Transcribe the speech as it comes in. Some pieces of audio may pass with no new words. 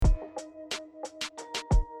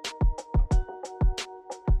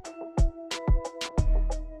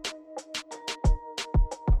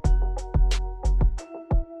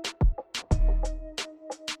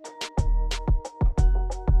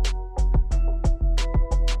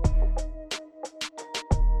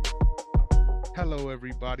Hello,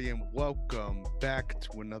 everybody, and welcome back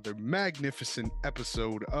to another magnificent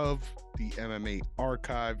episode of the MMA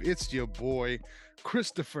Archive. It's your boy,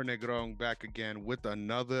 Christopher Negron, back again with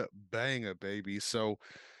another banger, baby. So,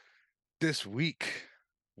 this week,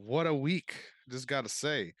 what a week, just gotta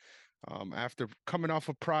say. After coming off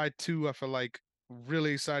of Pride 2, I feel like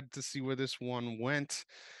really excited to see where this one went.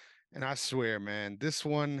 And I swear, man, this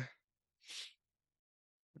one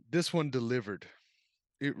delivered.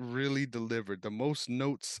 It really delivered. The most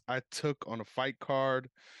notes I took on a fight card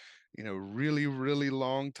in a really, really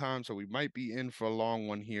long time. So we might be in for a long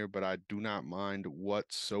one here, but I do not mind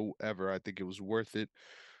whatsoever. I think it was worth it.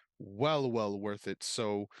 Well worth it.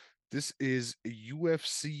 So this is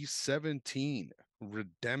UFC 17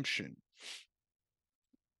 Redemption.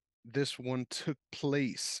 This one took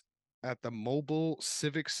place at the Mobile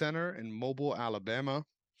Civic Center in Mobile, Alabama.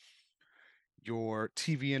 Your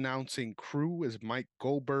TV announcing crew is Mike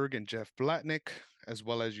Goldberg and Jeff Blatnick, as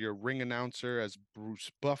well as your ring announcer as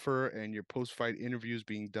Bruce Buffer, and your post-fight interviews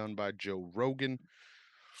being done by Joe Rogan.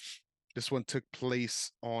 This one took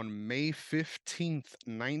place on May 15th,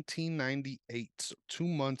 1998, so 2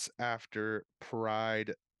 months after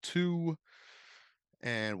Pride 2.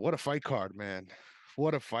 And what a fight card, man.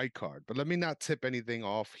 What a fight card. But let me not tip anything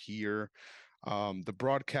off here. The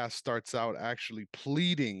broadcast starts out actually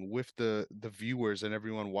pleading with the viewers and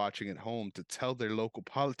everyone watching at home to tell their local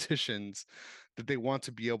politicians that they want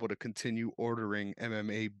to be able to continue ordering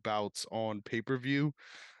MMA bouts on pay-per-view.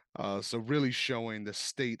 So really showing the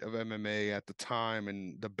state of MMA at the time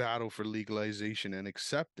and the battle for legalization and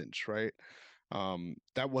acceptance, right?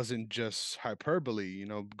 That wasn't just hyperbole,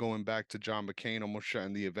 going back to John McCain almost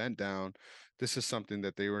shutting the event down. This is something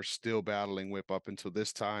that they were still battling with up until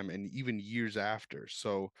this time and even years after.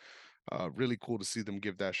 So really cool to see them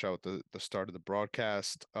give that shout at the start of the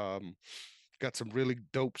broadcast. Got some really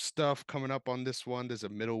dope stuff coming up on this one. There's a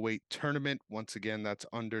middleweight tournament. Once again, that's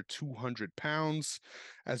under 200 pounds,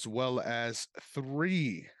 as well as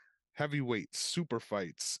three heavyweight super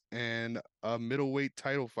fights and a middleweight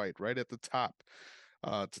title fight right at the top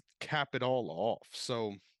to cap it all off.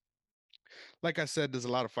 So, like I said, there's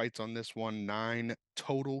a lot of fights on this one, 9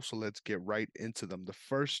 total. So let's get right into them. The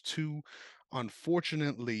first two,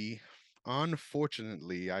 unfortunately,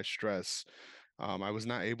 I stress, I was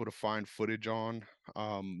not able to find footage on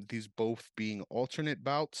these both being alternate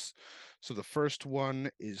bouts. So the first one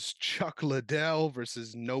is Chuck Liddell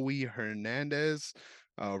versus Noe Hernandez.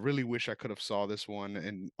 Really wish I could have saw this one,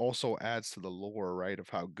 and also adds to the lore, right, of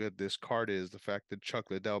how good this card is. The fact that Chuck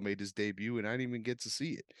Liddell made his debut and I didn't even get to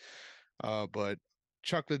see it. But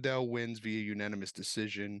Chuck Liddell wins via unanimous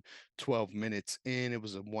decision, 12 minutes in. It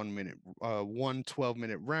was a 1 minute,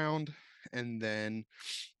 12-minute round, and then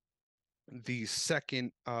the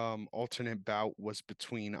second alternate bout was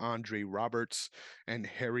between Andre Roberts and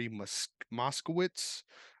Harry Moskowitz.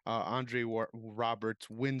 Roberts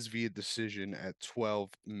wins via decision at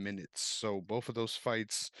 12 minutes. So both of those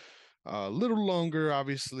fights a little longer,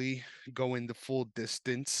 obviously, going the full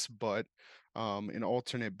distance, but in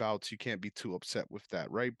alternate bouts, you can't be too upset with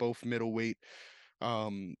that, right? Both middleweight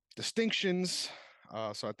distinctions.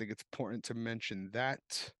 So I think it's important to mention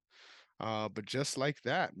that. But just like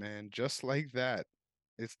that, man, just like that,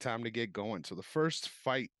 it's time to get going. So the first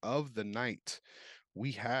fight of the night,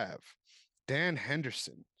 we have Dan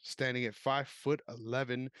Henderson standing at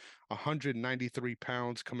 5'11", 193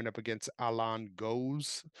 pounds, coming up against Alan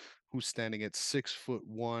Goes, who's standing at 6'1",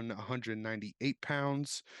 198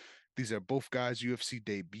 pounds. These are both guys' UFC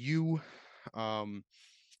debut. Um,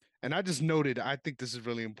 and I just noted, I think this is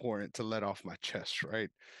really important to let off my chest, right?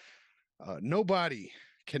 Nobody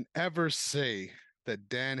can ever say that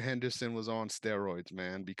Dan Henderson was on steroids,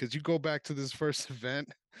 man, because you go back to this first event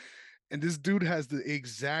and this dude has the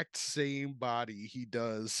exact same body he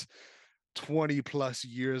does 20 plus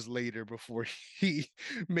years later before he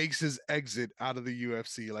makes his exit out of the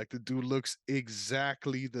UFC. Like the dude looks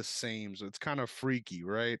exactly the same. So it's kind of freaky,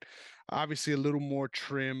 right? Obviously, a little more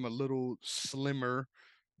trim, a little slimmer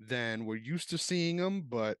than we're used to seeing him,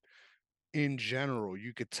 but in general,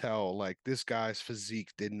 you could tell like this guy's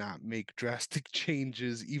physique did not make drastic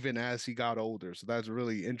changes even as he got older. So that's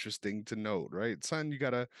really interesting to note, right? Son, you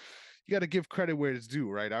gotta give credit where it's due,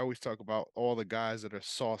 right? I always talk about all the guys that are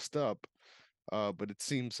sauced up, but it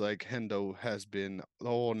seems like Hendo has been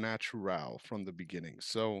all natural from the beginning.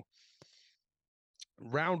 So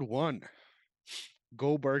round one,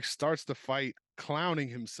 Goldberg starts the fight clowning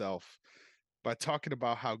himself by talking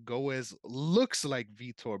about how Goes looks like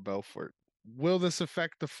Vitor Belfort. Will this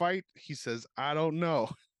affect the fight? He says, I don't know.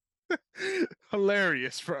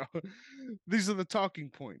 Hilarious, bro. These are the talking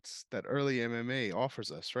points that early MMA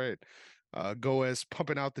offers us, right? Goes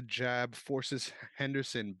pumping out the jab, forces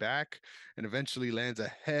Henderson back, and eventually lands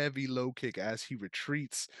a heavy low kick as he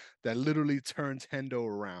retreats that literally turns Hendo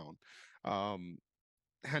around. Um,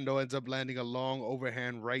 Hendo ends up landing a long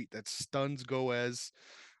overhand right that stuns Goes.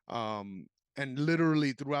 Um, and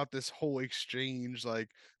literally throughout this whole exchange, like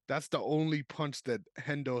that's the only punch that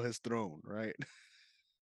Hendo has thrown, right?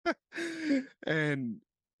 And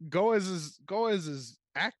Goes is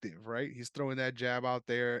active, right? He's throwing that jab out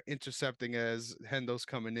there, intercepting as Hendo's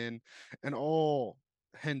coming in, and all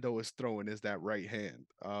Hendo is throwing is that right hand.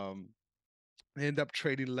 They end up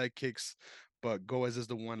trading leg kicks, but Goes is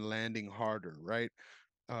the one landing harder, right?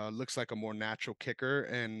 Looks like a more natural kicker,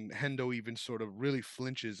 and Hendo even sort of really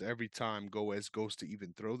flinches every time Goes goes to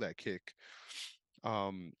even throw that kick.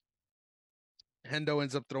 Um, Hendo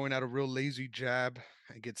ends up throwing out a real lazy jab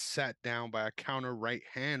and gets sat down by a counter right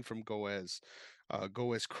hand from Goes.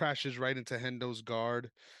 Goes crashes right into Hendo's guard,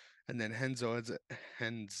 and then Henzo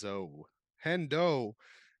Hendo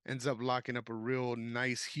ends up locking up a real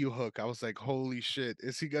nice heel hook. I was like, holy shit,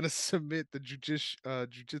 is he gonna submit the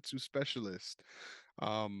jujitsu specialist?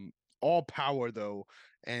 Um, all power though,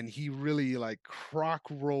 and he really like croc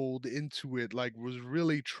rolled into it, like was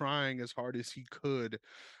really trying as hard as he could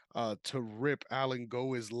to rip Alan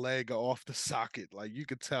Go's leg off the socket. Like you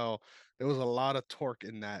could tell there was a lot of torque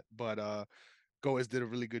in that, but Goes did a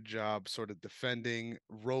really good job sort of defending,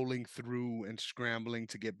 rolling through, and scrambling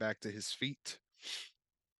to get back to his feet.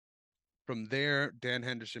 From there, Dan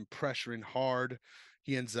Henderson pressuring hard.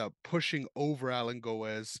 He ends up pushing over Alan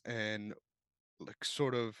Goes and like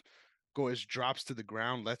sort of Goes drops to the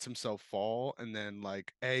ground, lets himself fall, and then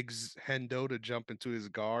like eggs Hendo to jump into his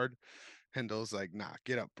guard. Hendo's like, nah,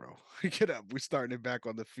 get up, bro. Get up. We're starting it back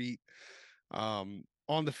on the feet.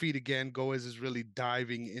 On the feet again, Goes is really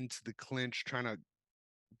diving into the clinch, trying to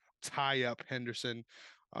tie up Henderson.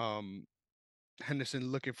 Um,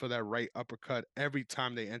 Henderson looking for that right uppercut every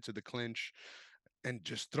time they enter the clinch and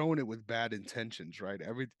just throwing it with bad intentions, right?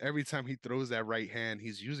 Every time he throws that right hand,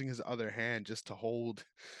 he's using his other hand just to hold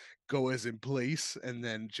Goes in place and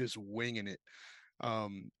then just winging it.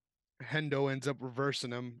 Um, Hendo ends up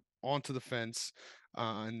reversing him onto the fence,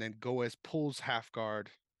 and then Goes pulls half guard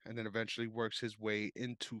and then eventually works his way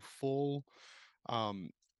into full. Um,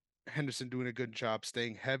 Henderson doing a good job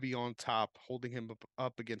staying heavy on top, holding him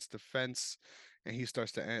up against the fence, and he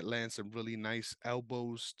starts to land some really nice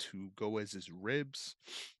elbows to Goes's ribs.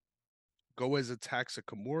 Goes attacks a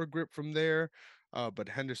Kimura grip from there, but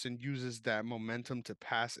Henderson uses that momentum to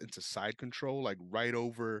pass into side control, like right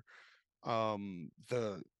over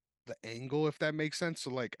the angle, if that makes sense. So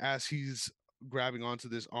like as he's grabbing onto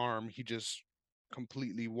this arm, he just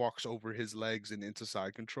completely walks over his legs and into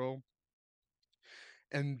side control,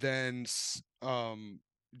 and then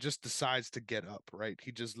just decides to get up, right?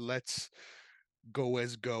 He just lets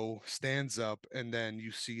Goes go, stands up, and then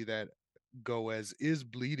you see that Goes is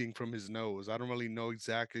bleeding from his nose. I don't really know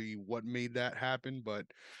exactly what made that happen, but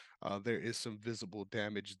there is some visible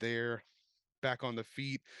damage there. Back on the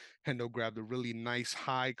feet, Hendo grabbed a really nice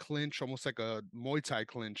high clinch, almost like a Muay Thai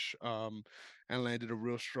clinch, and landed a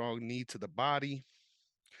real strong knee to the body.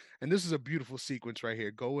 And this is a beautiful sequence right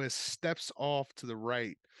here. Goes steps off to the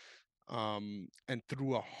right, and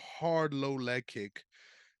threw a hard low leg kick.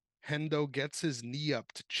 Hendo gets his knee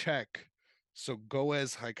up to check. So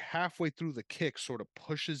Goes, like halfway through the kick, sort of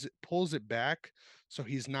pushes it, pulls it back, so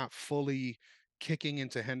he's not fully kicking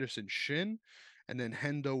into Henderson's shin. And then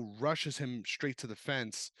Hendo rushes him straight to the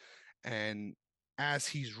fence. And as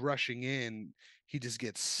he's rushing in, he just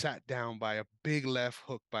gets sat down by a big left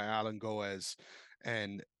hook by Alan Goes.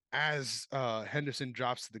 And as Henderson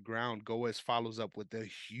drops to the ground, Goes follows up with a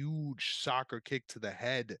huge soccer kick to the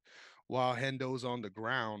head while Hendo's on the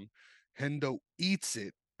ground. Hendo eats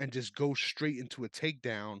it and just goes straight into a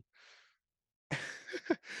takedown.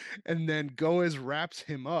 And then Goes wraps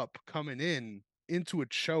him up coming in into a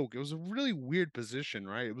choke. It was a really weird position,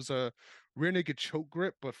 right? It was a rear naked choke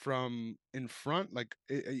grip, but from in front, like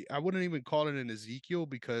I wouldn't even call it an Ezekiel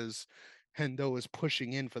because Hendo is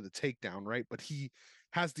pushing in for the takedown, right? But he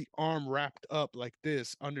has the arm wrapped up like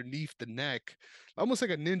this underneath the neck, almost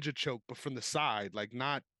like a ninja choke, but from the side, like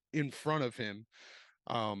not in front of him.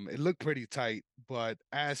 It looked pretty tight, but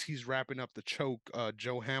as he's wrapping up the choke,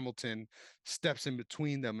 Joe Hamilton steps in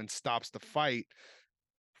between them and stops the fight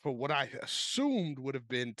for what I assumed would have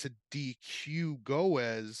been to DQ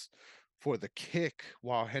Goes for the kick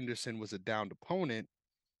while Henderson was a downed opponent.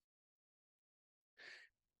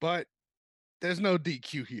 But there's no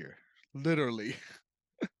DQ here, literally.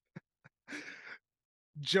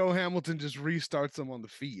 Joe Hamilton just restarts him on the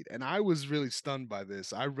feet. And I was really stunned by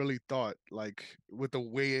this. I really thought, like, with the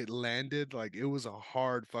way it landed, like, it was a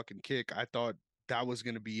hard fucking kick. I thought that was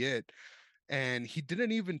going to be it. And he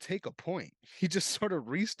didn't even take a point. He just sort of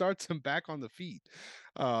restarts him back on the feet.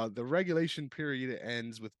 The regulation period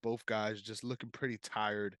ends with both guys just looking pretty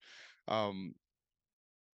tired. Um,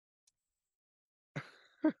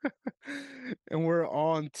 and we're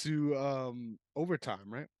on to overtime,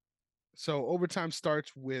 right? So overtime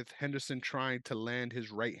starts with Henderson trying to land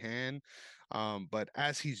his right hand. But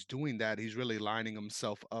as he's doing that, he's really lining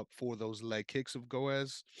himself up for those leg kicks of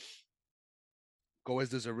Goez.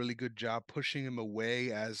 Goez does a really good job pushing him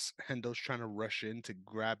away as Hendo's trying to rush in to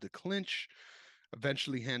grab the clinch.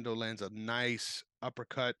 Eventually, Hendo lands a nice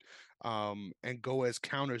uppercut, and Goez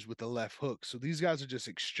counters with the left hook. So these guys are just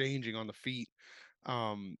exchanging on the feet.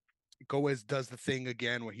 Um, Goez does the thing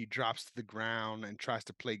again where he drops to the ground and tries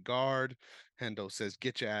to play guard. Hendo says,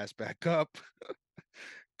 "Get your ass back up."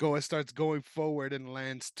 Goa starts going forward and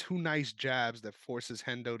lands two nice jabs that forces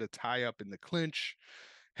Hendo to tie up in the clinch.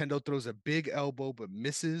 Hendo throws a big elbow but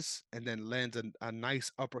misses and then lands a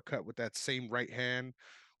nice uppercut with that same right hand.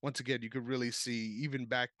 Once again, you could really see, even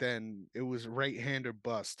back then, it was right hand or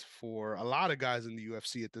bust for a lot of guys in the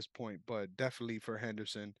UFC at this point, but definitely for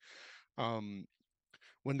Henderson. Um,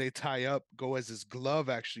 when they tie up, Goez's glove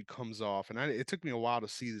actually comes off, and it took me a while to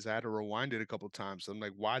see this. I had to rewind it a couple times. I'm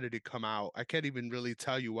like, why did it come out? I can't even really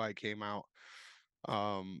tell you why it came out.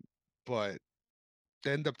 Um, but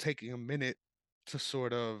they end up taking a minute to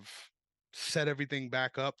sort of set everything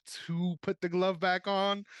back up to put the glove back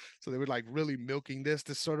on. So they were like really milking this.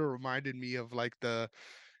 This sort of reminded me of like the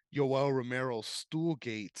Yoel Romero stool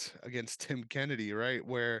gate against Tim Kennedy, right?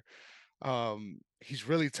 Where he's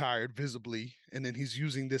really tired visibly, and then he's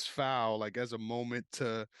using this foul like as a moment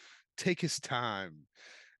to take his time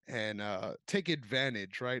and take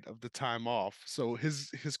advantage, right, of the time off. So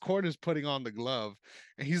his corner's putting on the glove,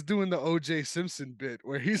 and he's doing the OJ Simpson bit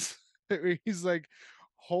where he's where he's like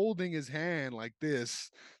holding his hand like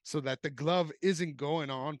this so that the glove isn't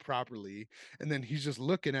going on properly, and then he's just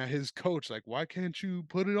looking at his coach like, why can't you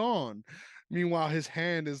put it on? Meanwhile his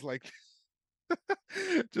hand is like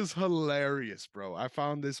just hilarious, bro. I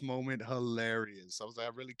found this moment hilarious. I was like,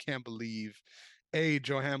 I really can't believe A,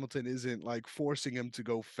 Joe Hamilton isn't like forcing him to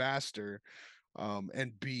go faster,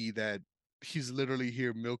 and B, that he's literally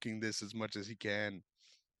here milking this as much as he can.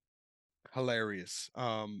 Hilarious.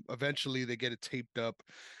 Eventually they get it taped up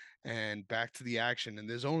and back to the action, and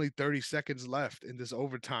there's only 30 seconds left in this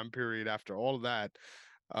overtime period after all of that.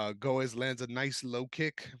 Goes lands a nice low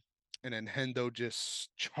kick, and then Hendo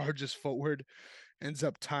just charges forward, ends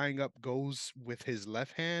up tying up Goes with his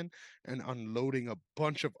left hand and unloading a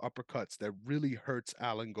bunch of uppercuts that really hurts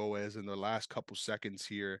Alan Goes in the last couple seconds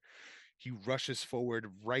here. He rushes forward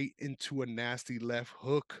right into a nasty left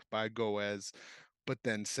hook by Goes, but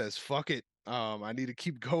then says, fuck it. I need to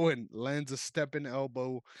keep going. Lands a stepping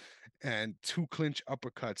elbow and two clinch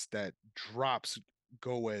uppercuts that drops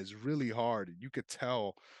Goes really hard. You could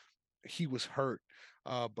tell he was hurt.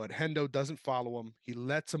 But Hendo doesn't follow him. He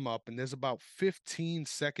lets him up, and there's about 15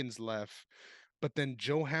 seconds left. But then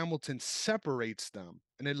Joe Hamilton separates them,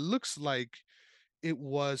 and it looks like it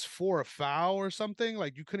was for a foul or something.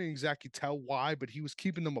 Like you couldn't exactly tell why, but he was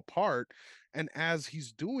keeping them apart. And as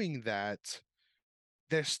he's doing that,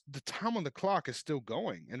 there's the time on the clock is still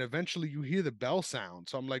going, and eventually you hear the bell sound.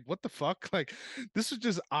 So I'm like, what the fuck? Like, this was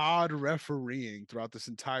just odd refereeing throughout this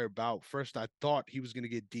entire bout. First I thought he was going to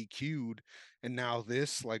get DQ'd, and now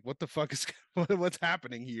this, like, what the fuck is what's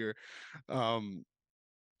happening here? um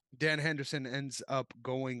Dan Henderson ends up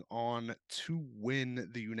going on to win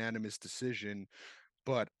the unanimous decision,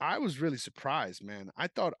 but I was really surprised, man. I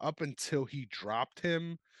thought up until he dropped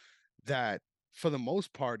him that for the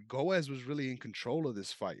most part, Goes was really in control of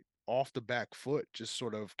this fight off the back foot, just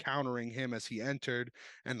sort of countering him as he entered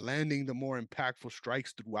and landing the more impactful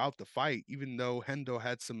strikes throughout the fight, even though Hendo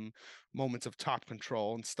had some moments of top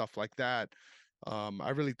control and stuff like that. I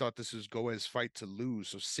really thought this was Goes' fight to lose.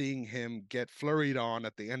 So seeing him get flurried on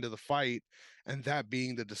at the end of the fight and that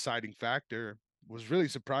being the deciding factor was really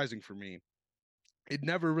surprising for me. It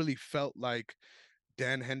never really felt like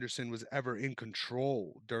Dan Henderson was ever in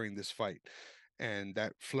control during this fight. And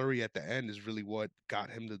that flurry at the end is really what got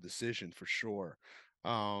him the decision for sure.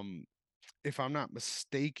 Um, if I'm not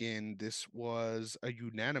mistaken, this was a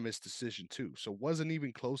unanimous decision too. So wasn't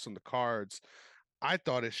even close on the cards. I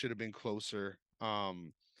thought it should have been closer.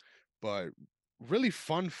 But really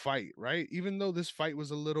fun fight, right? Even though this fight was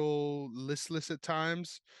a little listless at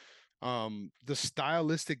times, The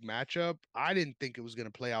stylistic matchup, I didn't think it was going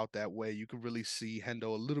to play out that way. You could really see Hendo a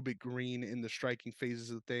little bit green in the striking phases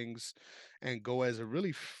of things and go as a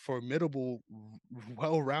really formidable,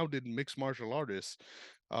 well-rounded mixed martial artist.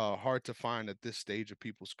 Hard to find at this stage of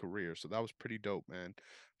people's career. So that was pretty dope, man.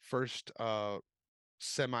 First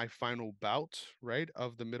semi-final bout, right,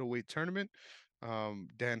 of the middleweight tournament.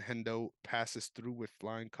 Dan Hendo passes through with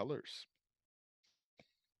flying colors.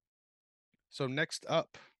 So next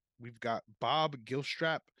up, we've got Bob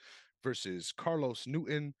Gilstrap versus Carlos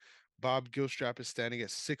Newton. Bob Gilstrap is standing at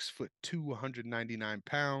 6'2", 199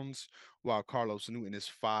 pounds, while Carlos Newton is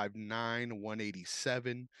 5'9",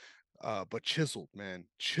 187. But chiseled, man,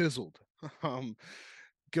 chiseled. um,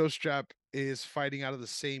 Gilstrap is fighting out of the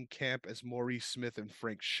same camp as Maurice Smith and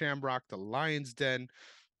Frank Shamrock, the Lions Den,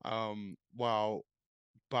 while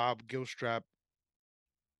Bob Gilstrap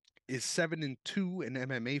is 7-2 in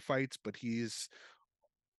MMA fights, but he's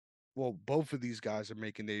both of these guys are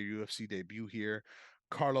making their UFC debut here.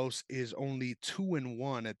 Carlos is only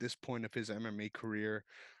 2-1 at this point of his MMA career.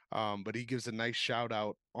 But he gives a nice shout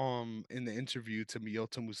out in the interview to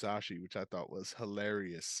Miyoto Musashi, which I thought was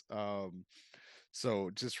hilarious. So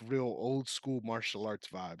just real old school martial arts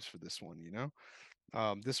vibes for this one, you know?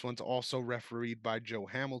 This one's also refereed by Joe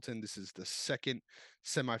Hamilton. This is the second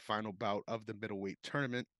semifinal bout of the middleweight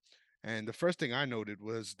tournament. And the first thing I noted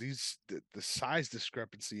was the size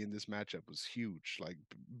discrepancy in this matchup was huge. Like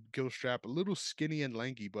Gilstrap, a little skinny and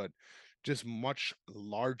lanky, but just much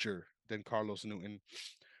larger than Carlos Newton.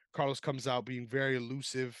 Carlos comes out being very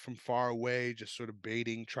elusive from far away, just sort of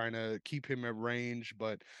baiting, trying to keep him at range,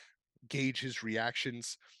 but gauge his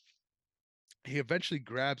reactions. He eventually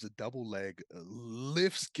grabs a double leg,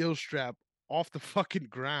 lifts Gilstrap off the fucking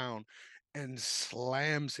ground, and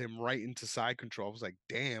slams him right into side control. I was like,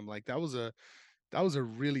 damn, like that was a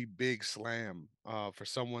really big slam for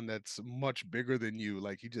someone that's much bigger than you.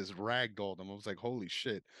 Like he just ragdolled him. I was like, holy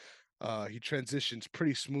shit. He transitions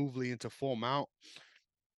pretty smoothly into full mount.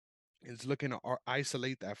 Is looking to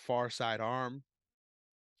isolate that far side arm.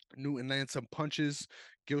 Newton lands some punches.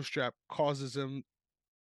 Gilstrap causes him,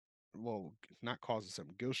 well, not causes him.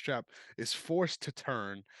 Gilstrap is forced to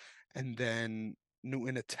turn, and then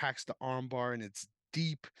Newton attacks the armbar, and it's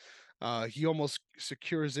deep. He almost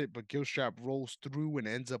secures it, but Gilstrap rolls through and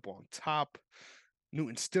ends up on top.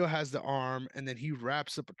 Newton still has the arm, and then he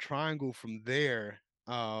wraps up a triangle from there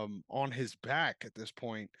on his back at this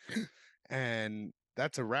point, and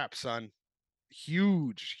that's a wrap, son.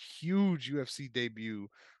 Huge, huge UFC debut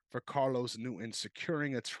for Carlos Newton,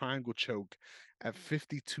 securing a triangle choke at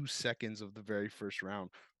 52 seconds of the very first round.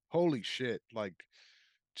 Holy shit. Like,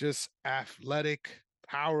 just athletic,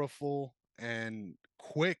 powerful, and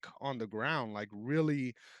quick on the ground. Like,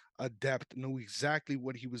 really adept, knew exactly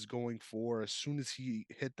what he was going for as soon as he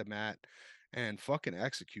hit the mat and fucking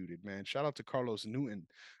executed, man. Shout out to Carlos Newton.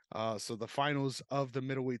 So the finals of the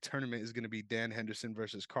middleweight tournament is going to be Dan Henderson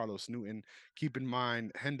versus Carlos Newton. Keep in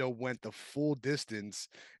mind, Hendo went the full distance,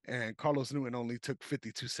 and Carlos Newton only took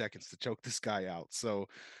 52 seconds to choke this guy out. So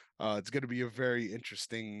it's going to be a very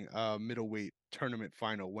interesting middleweight tournament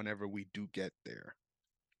final whenever we do get there.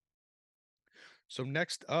 So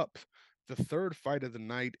next up, the third fight of the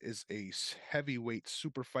night is a heavyweight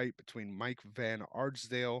super fight between Mike Van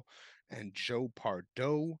Ardsdale and Joe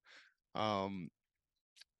Pardo. Um,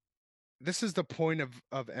 this is the point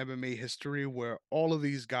of MMA history where all of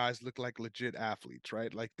these guys look like legit athletes,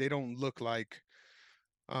 right? Like they don't look like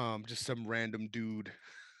just some random dude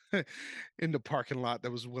in the parking lot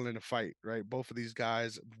that was willing to fight, right? Both of these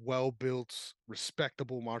guys, well built,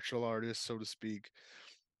 respectable martial artists, so to speak.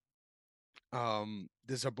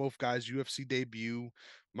 These are both guys' UFC debut.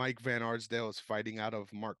 Mike Van Arsdale is fighting out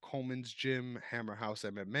of Mark Coleman's gym, Hammer House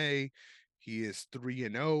MMA. He is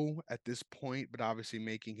 3-0 at this point, but obviously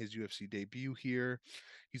making his UFC debut here.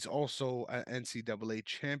 He's also an NCAA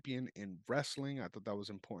champion in wrestling. I thought that was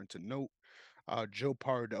important to note. Joe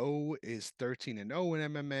Pardo is 13-0 in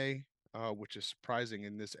MMA, which is surprising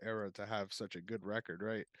in this era to have such a good record,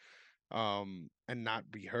 right? And not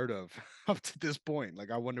be heard of up to this point. Like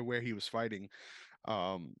I wonder where he was fighting.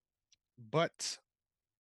 But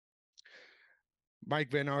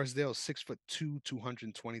Mike Van Arsdale is 6'2",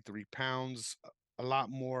 223 pounds, a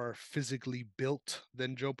lot more physically built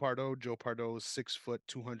than Joe Pardo. Joe Pardo is 6',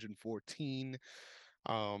 214.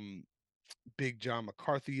 Big John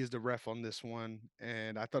McCarthy is the ref on this one,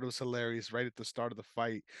 and I thought it was hilarious. Right at the start of the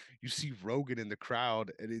fight, you see Rogan in the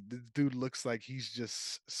crowd, and the dude looks like he's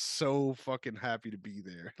just so fucking happy to be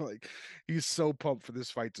there. Like he's so pumped for this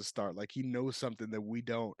fight to start. Like he knows something that we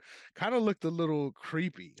don't. Kind of looked a little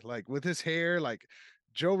creepy, like with his hair, like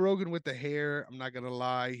Joe Rogan with the hair, I'm not gonna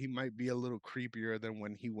lie, he might be a little creepier than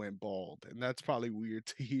when he went bald, and that's probably weird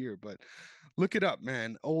to hear, but look it up,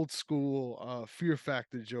 man. Old school, Fear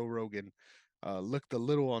Factor Joe Rogan looked a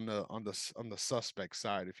little on the suspect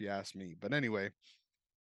side, if you ask me. But anyway,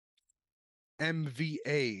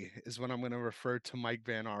 MVA is what I'm going to refer to Mike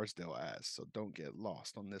Van Arsdale as, so don't get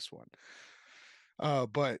lost on this one.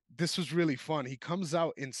 But this was really fun. He comes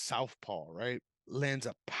out in southpaw, right? Lands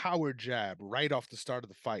a power jab right off the start of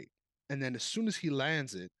the fight. And then as soon as he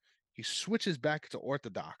lands it, he switches back to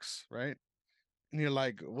orthodox, right? And you're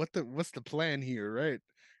like, what's the plan here, right?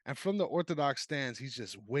 And from the orthodox stance, he's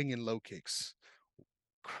just winging low kicks,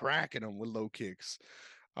 cracking them with low kicks.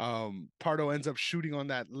 Pardo ends up shooting on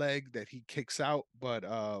that leg that he kicks out, but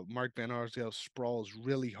Mark Van Arsdale sprawls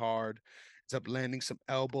really hard. Ends up landing some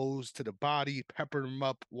elbows to the body, pepper him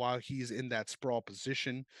up while he's in that sprawl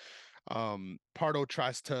position. Pardo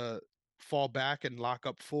tries to fall back and lock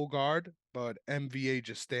up full guard, but MVA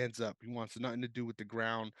just stands up. He wants nothing to do with the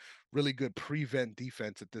ground. Really good prevent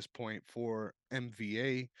defense at this point for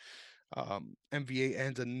MVA. MVA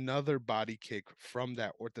ends another body kick from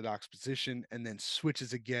that orthodox position and then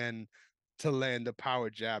switches again to land the power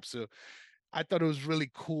jab. So I thought it was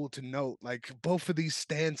really cool to note like both of these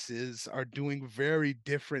stances are doing very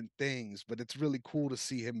different things, but it's really cool to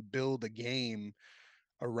see him build a game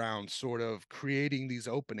around sort of creating these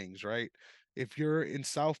openings, right? If you're in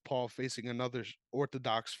southpaw facing another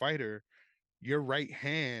orthodox fighter, your right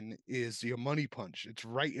hand is your money punch. It's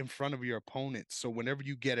right in front of your opponent. So whenever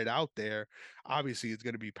you get it out there, obviously it's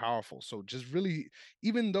going to be powerful. So just really,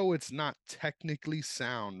 even though it's not technically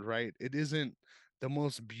sound, right? It isn't the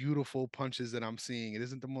most beautiful punches that I'm seeing. It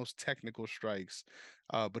isn't the most technical strikes.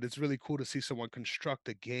 But it's really cool to see someone construct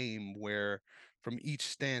a game where from each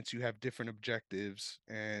stance you have different objectives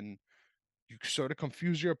and you sort of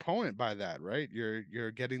confuse your opponent by that, right?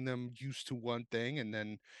 You're getting them used to one thing and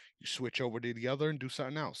then you switch over to the other and do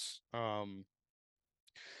something else.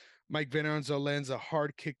 Mike Van Arsdale lands a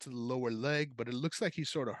hard kick to the lower leg, but it looks like he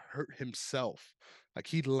sort of hurt himself. Like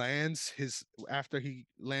he lands his after he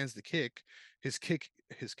lands the kick, his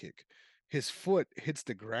foot hits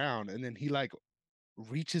the ground, and then he like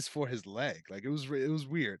reaches for his leg. Like it was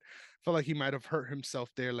weird. Felt like he might have hurt himself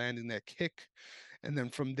there landing that kick. And then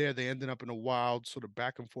from there, they ended up in a wild sort of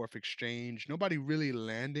back and forth exchange. Nobody really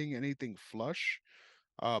landing anything flush,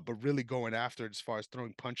 but really going after it as far as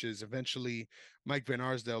throwing punches. Eventually, Mike Van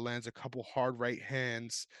Arsdale lands a couple hard right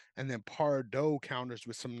hands, and then Pardo counters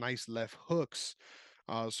with some nice left hooks.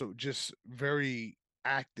 So just very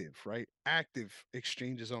active, right? Active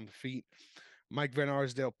exchanges on the feet. Mike Van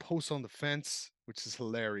Arsdale posts on the fence, which is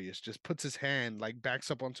hilarious. Just puts his hand, like backs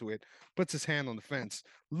up onto it, puts his hand on the fence,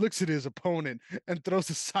 looks at his opponent, and throws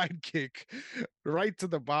a side kick right to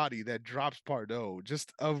the body that drops Pardo.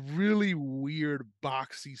 Just a really weird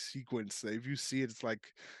boxy sequence. If you see it, it's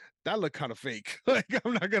like that looked kind of fake. Like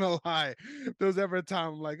I'm not gonna lie. If there was ever a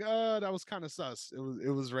time I'm like, that was kind of sus.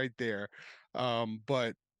 It was right there.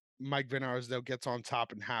 But Mike Van Arsdale gets on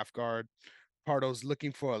top in half guard. Pardo's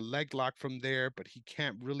looking for a leg lock from there, but he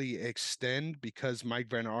can't really extend because Mike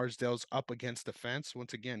Van Arsdale's up against the fence.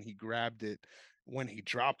 Once again, he grabbed it when he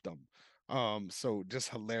dropped him. So just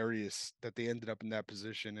hilarious that they ended up in that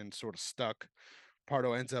position and sort of stuck.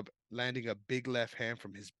 Pardo ends up landing a big left hand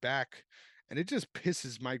from his back, and it just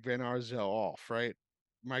pisses Mike Van Arsdale off, right?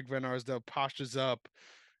 Mike Van Arsdale postures up.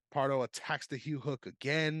 Pardo attacks the heel hook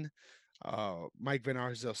again. Mike Van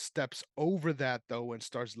Arsdale steps over that though and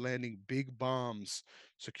starts landing big bombs,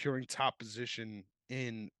 securing top position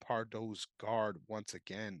in Pardo's guard once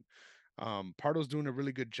again. Pardo's doing a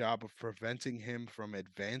really good job of preventing him from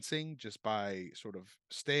advancing just by sort of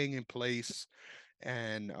staying in place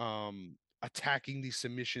and attacking these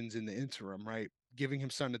submissions in the interim, right? Giving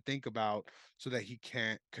him something to think about so that he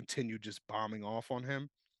can't continue just bombing off on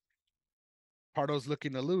him. Pardo's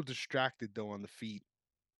looking a little distracted though on the feet,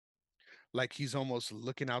 like he's almost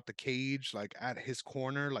looking out the cage, like at his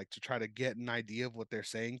corner, like to try to get an idea of what they're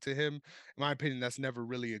saying to him. In my opinion, that's never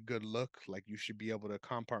really a good look. Like you should be able to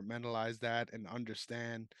compartmentalize that and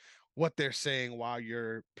understand what they're saying while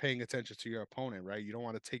you're paying attention to your opponent, right? You don't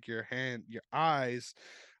want to take your eyes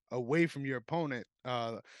away from your opponent,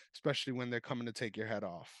 especially when they're coming to take your head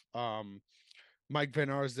off. Mike Van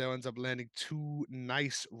Arsdale ends up landing two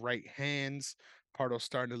nice right hands. Pardo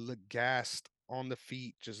starting to look gassed on the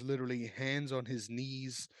feet, just literally hands on his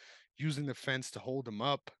knees, using the fence to hold him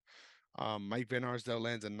up. Mike Van Arsdale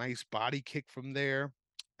lands a nice body kick from there,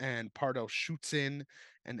 and Pardo shoots in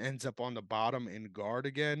and ends up on the bottom in guard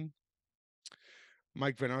again.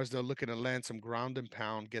 Mike Van Arsdale looking to land some ground and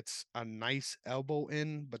pound, gets a nice elbow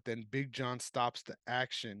in, but then Big John stops the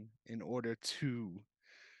action in order to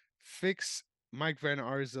fix Mike Van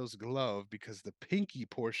Arsdale's glove because the pinky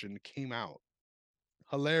portion came out.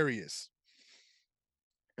 Hilarious.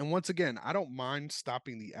 And once again, I don't mind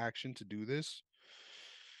stopping the action to do this,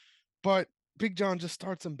 but Big John just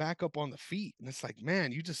starts him back up on the feet. And it's like,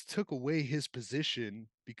 man, you just took away his position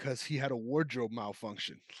because he had a wardrobe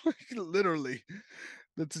malfunction. Literally.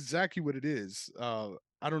 That's exactly what it is.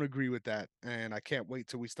 I don't agree with that. And I can't wait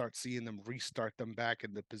till we start seeing them restart them back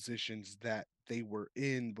in the positions that they were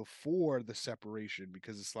in before the separation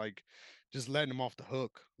because it's like just letting them off the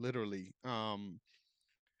hook, literally.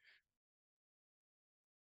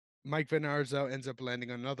 Mike Van Arsdale ends up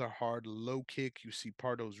landing another hard low kick. You see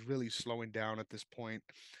Pardo's really slowing down at this point.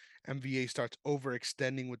 MVA starts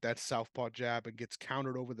overextending with that southpaw jab and gets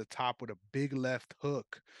countered over the top with a big left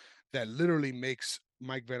hook that literally makes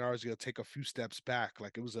Mike Van Arsdale take a few steps back.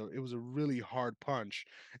 Like it was a really hard punch.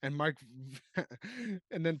 And Mike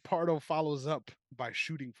and then Pardo follows up by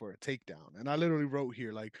shooting for a takedown. And I literally wrote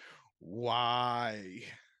here like, why?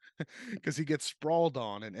 Because he gets sprawled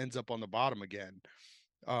on and ends up on the bottom again.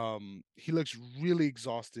 He looks really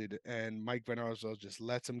exhausted, and Mike Van Arsdale just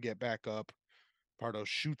lets him get back up. Pardo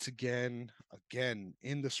shoots again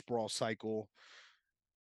in the sprawl cycle.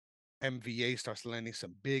 MVA starts landing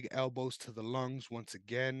some big elbows to the lungs once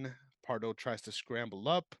again. Pardo tries to scramble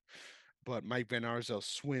up, but Mike Van Arsdale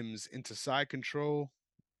swims into side control.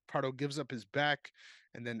 Pardo gives up his back,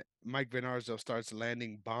 and then Mike Van Arsdale starts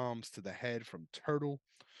landing bombs to the head from Turtle.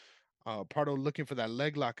 Pardo looking for that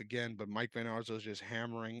leg lock again, but Mike Van Arsdale's just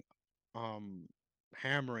um,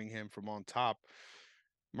 hammering him from on top.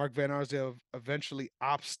 Mark Van Arsdale eventually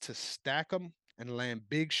opts to stack him and land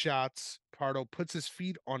big shots. Pardo puts his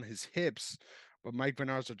feet on his hips, but Mike Van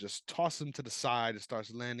Arsdale just tosses him to the side and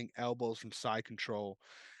starts landing elbows from side control.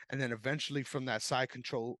 And then eventually, from that side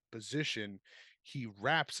control position, he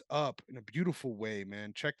wraps up in a beautiful way,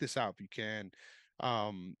 man. Check this out if you can.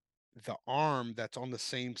 Um, the arm that's on the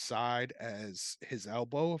same side as his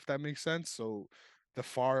elbow, if that makes sense. So the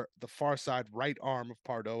far side right arm of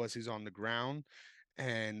Pardo as he's on the ground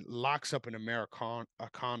and locks up an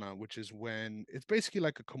Americana, which is when it's basically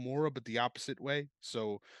like a Kimura, but the opposite way.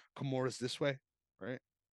 So Kimura's this way, right?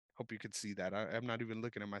 Hope you could see that. I'm not even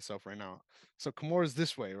looking at myself right now. So Kimura's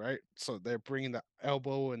this way, right? So they're bringing the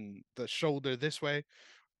elbow and the shoulder this way.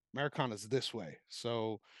 Americana's this way.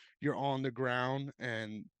 So you're on the ground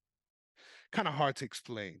and kind of hard to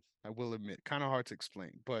explain. I will admit, kind of hard to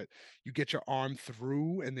explain, but you get your arm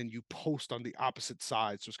through and then you post on the opposite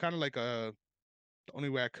side. So it's kind of like the only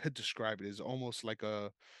way I could describe it is almost like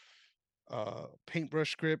a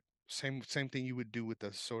paintbrush grip. Same thing you would do with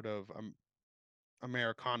the sort of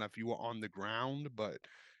Americana if you were on the ground, but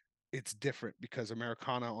it's different because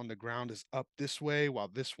Americana on the ground is up this way, while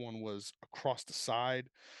this one was across the side.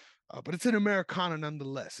 But it's an Americana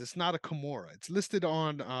nonetheless. It's not a Kimura. It's listed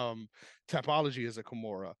on Tapology as a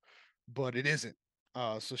Kimura, but it isn't.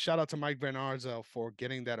 So shout out to Mike Van Arsdale for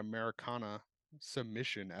getting that Americana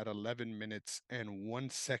submission at 11 minutes and 1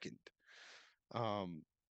 second. Um,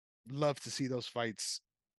 Love to see those fights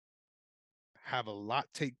have a lot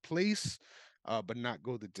take place, but not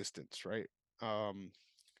go the distance, right? Um,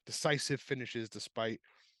 Decisive finishes despite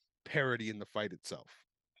parity in the fight itself.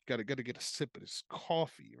 Gotta get a sip of this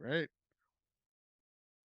coffee, right?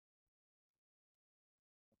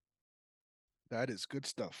 That is good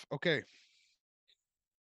stuff. Okay,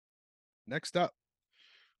 next up,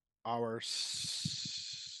 our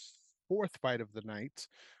fourth fight of the night,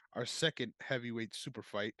 our second heavyweight super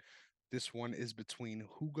fight. This one is between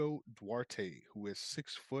Hugo Duarte, who is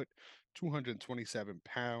 6 foot, 227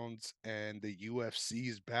 pounds, and the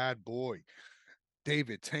UFC's bad boy,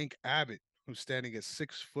 David Tank Abbott, who's standing at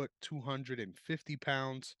 6 foot, 250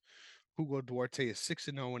 pounds. Hugo Duarte is 6-0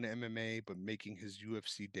 in MMA, but making his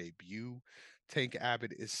UFC debut. Tank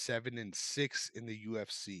Abbott is 7-6 in the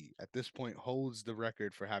UFC. At this point, holds the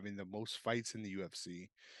record for having the most fights in the UFC.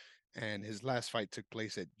 And his last fight took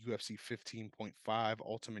place at UFC 15.5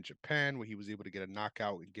 Ultimate Japan, where he was able to get a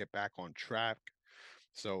knockout and get back on track.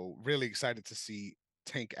 So, really excited to see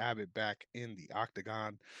Tank Abbott back in the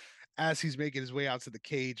octagon as he's making his way out to the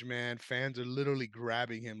cage, man, fans are literally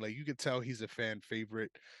grabbing him. Like you could tell he's a fan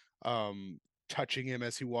favorite. Um, Touching him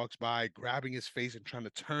as he walks by, grabbing his face and trying to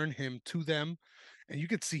turn him to them. And you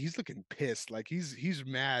could see he's looking pissed. Like he's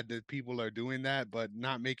mad that people are doing that, but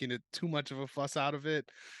not making it too much of a fuss out of it.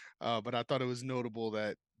 But I thought it was notable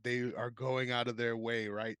that they are going out of their way,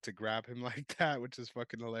 right, to grab him like that, which is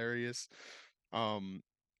fucking hilarious. Um,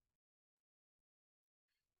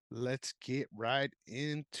 Let's get right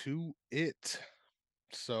into it.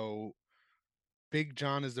 So, Big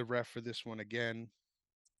John is the ref for this one again.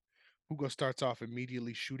 Hugo starts off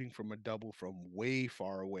immediately shooting from a double from way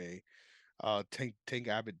far away. Tank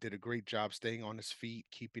Abbott did a great job staying on his feet,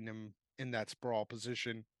 keeping him in that sprawl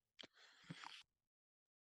position.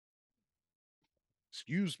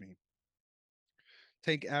 Excuse me.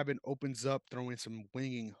 Tank Abbott opens up, throwing some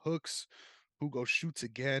winging hooks. Hugo shoots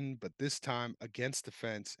again, but this time against the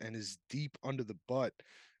fence and is deep under the butt.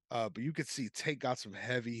 But you could see Tank got some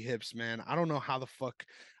heavy hips, man. I don't know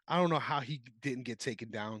how he didn't get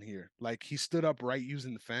taken down here. Like he stood up right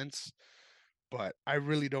using the fence, but I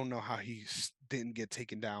really don't know how didn't get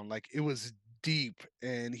taken down. Like it was deep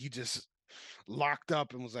and he just locked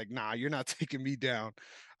up and was like, nah, you're not taking me down.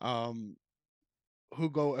 Um,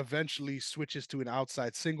 Hugo eventually switches to an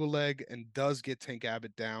outside single leg and does get Tank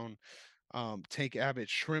Abbott down. Tank Abbott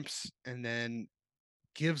shrimps and then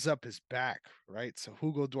gives up his back, right? So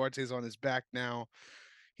Hugo Duarte's on his back now.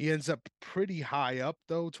 He ends up pretty high up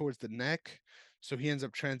though towards the neck. So he ends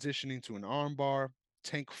up transitioning to an armbar.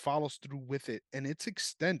 Tank follows through with it and it's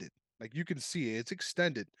extended. Like you can see it, it's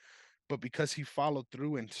extended. But because he followed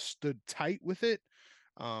through and stood tight with it,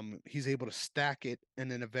 he's able to stack it and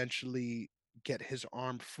then eventually get his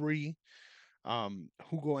arm free.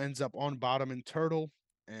 Hugo ends up on bottom and turtle,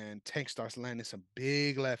 and Tank starts landing some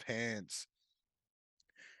big left hands.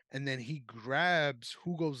 And then he grabs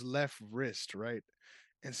Hugo's left wrist, right?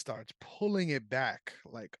 And starts pulling it back,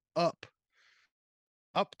 like up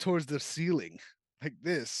towards the ceiling, like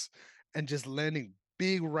this, and just landing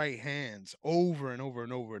big right hands over and over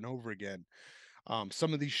and over and over again.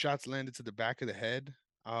 Some of these shots landed to the back of the head,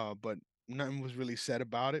 but nothing was really said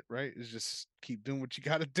about it, right? It's just keep doing what you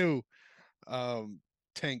got to do. Um,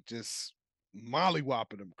 Tank just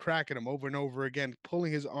mollywopping him, cracking him over and over again,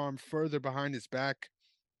 pulling his arm further behind his back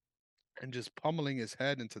and just pummeling his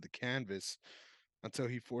head into the canvas until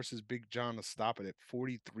he forces Big John to stop it at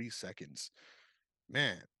 43 seconds.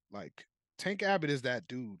 Man, like Tank Abbott is that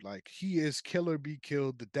dude. Like he is killer be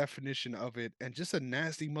killed, the definition of it, and just a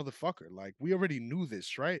nasty motherfucker. Like we already knew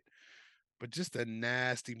this, right? But just a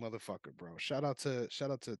nasty motherfucker, bro. Shout out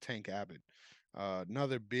to Tank Abbott.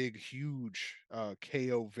 Another big, huge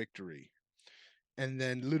KO victory. And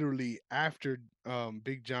then literally after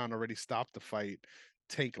Big John already stopped the fight,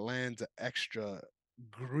 Tank lands an extra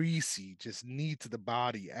greasy just knee to the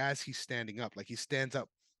body as he's standing up. Like he stands up,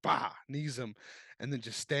 bah, knees him, and then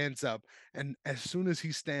just stands up. And as soon as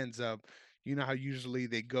he stands up, you know how usually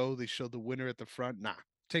they show the winner at the front. Nah,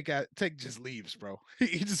 Tank just leaves, bro.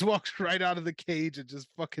 He just walks right out of the cage and just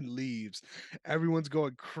fucking leaves. Everyone's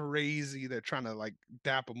going crazy. They're trying to like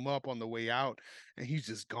dap him up on the way out, and he's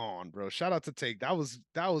just gone, bro. Shout out to Tank. That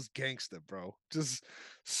was gangster, bro. Just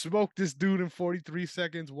smoke this dude in 43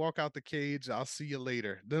 seconds, walk out the cage. I'll see you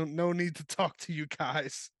later. No need to talk to you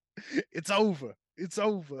guys. It's over. It's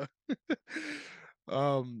over.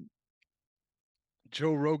 um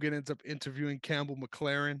Joe Rogan ends up interviewing Campbell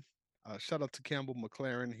McLaren. Shout out to Campbell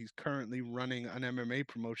McLaren. He's currently running an MMA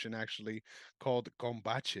promotion actually called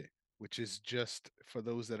Combate, which is just for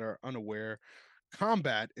those that are unaware,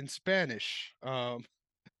 combat in Spanish. And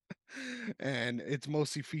it's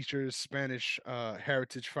mostly features Spanish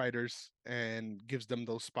heritage fighters and gives them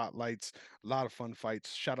those spotlights. A lot of fun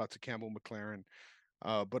fights. Shout out to Campbell McLaren.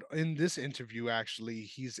 But in this interview, actually,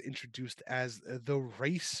 he's introduced as the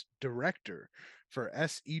race director for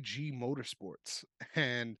SEG Motorsports,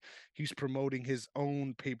 and he's promoting his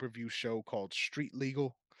own pay-per-view show called Street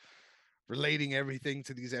Legal, relating everything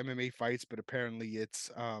to these MMA fights, but apparently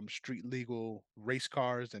it's street legal race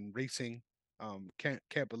cars and racing.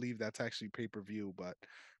 Can't believe that's actually pay-per-view, but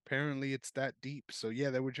apparently it's that deep. So yeah,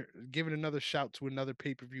 they were giving another shout to another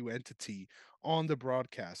pay-per-view entity on the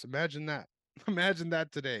broadcast. Imagine that. Imagine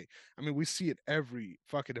that today. I mean, we see it every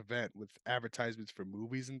fucking event with advertisements for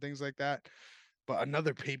movies and things like that. But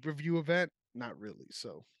another pay-per-view event, not really.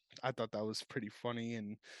 So I thought that was pretty funny,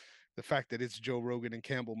 and the fact that it's Joe Rogan and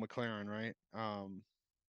Campbell McLaren, right?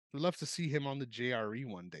 We'd love to see him on the JRE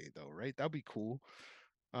one day, though, right? That'd be cool.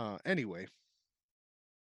 Anyway,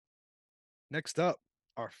 next up,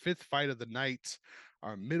 our fifth fight of the night,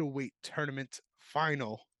 our middleweight tournament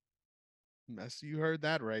final. Yes, you heard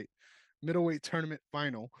that right. Middleweight tournament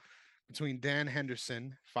final between Dan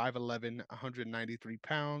Henderson, 5'11, 193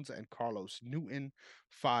 pounds, and Carlos Newton,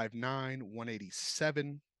 5'9,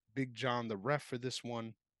 187. Big John, the ref for this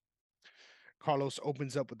one. Carlos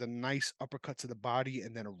opens up with a nice uppercut to the body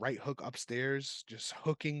and then a right hook upstairs, just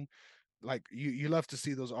hooking. Like you love to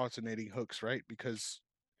see those alternating hooks, right? Because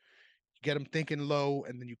you get him thinking low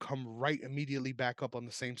and then you come right immediately back up on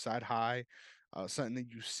the same side high. something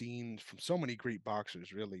that you've seen from so many great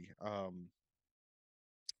boxers, really.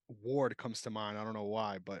 Ward comes to mind. I don't know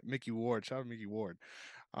why, but Mickey Ward, shout out Mickey Ward.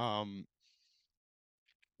 Um,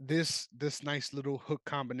 this nice little hook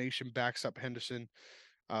combination backs up Henderson.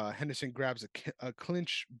 Henderson grabs a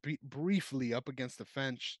clinch briefly up against the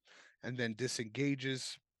fence and then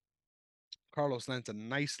disengages. Carlos lands a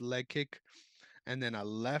nice leg kick and then a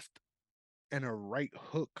left and a right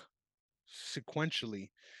hook sequentially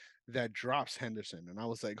that drops Henderson. And I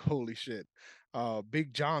was like, holy shit.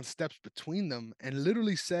 Big John steps between them and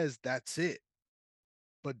literally says, "That's it,"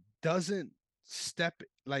 but doesn't step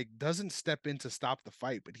in to stop the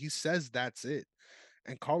fight, but he says that's it.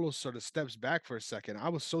 And Carlos sort of steps back for a second. I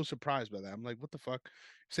was so surprised by that. I'm like, what the fuck?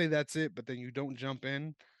 Say that's it, but then you don't jump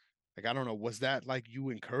in. Like, I don't know. Was that like you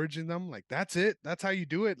encouraging them? Like, that's it? That's how you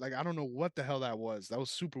do it? Like, I don't know what the hell that was. That was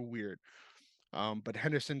super weird. But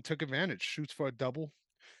Henderson took advantage, shoots for a double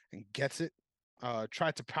and gets it.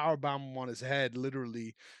 Tried to power bomb him on his head,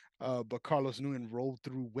 literally. But Carlos Newton rolled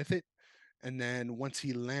through with it. And then once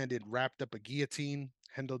he landed, wrapped up a guillotine.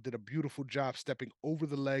 Hendo did a beautiful job stepping over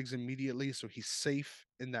the legs immediately, so he's safe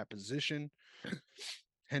in that position.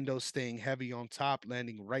 Hendo staying heavy on top,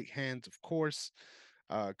 landing right hands, of course.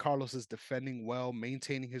 Carlos is defending well,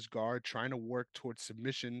 maintaining his guard, trying to work towards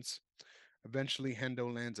submissions. Eventually,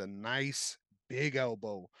 Hendo lands a nice big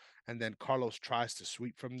elbow, and then Carlos tries to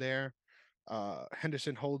sweep from there.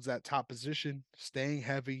 Henderson holds that top position, staying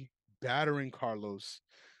heavy, battering Carlos,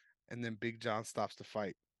 and then Big John stops the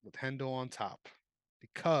fight with Hendo on top.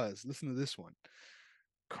 Because, listen to this one,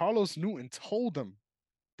 Carlos Newton told him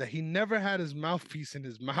that he never had his mouthpiece in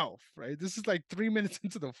his mouth, right? This is like 3 minutes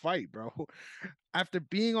into the fight, bro. After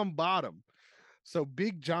being on bottom. So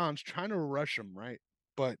Big John's trying to rush him, right?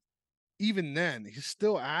 But even then, he's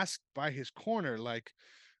still asked by his corner, like,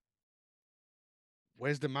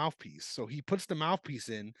 where's the mouthpiece? So he puts the mouthpiece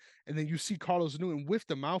in, and then you see Carlos Newton with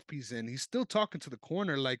the mouthpiece in. He's still talking to the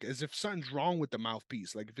corner, like as if something's wrong with the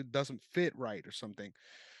mouthpiece, like if it doesn't fit right or something.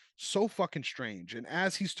 So fucking strange. And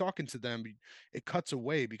as he's talking to them, it cuts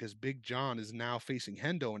away because Big John is now facing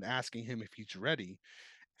Hendo and asking him if he's ready.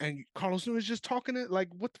 And Carlos Newton is just talking it like,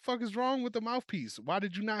 what the fuck is wrong with the mouthpiece? Why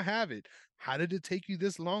did you not have it? How did it take you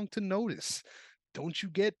this long to notice? Don't you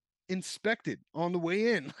get inspected on the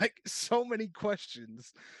way in? Like, so many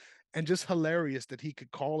questions. And just hilarious that he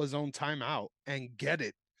could call his own timeout and get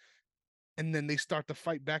it. And then they start to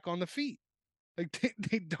fight back on the feet. Like,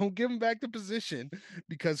 they don't give him back the position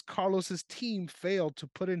because Carlos's team failed to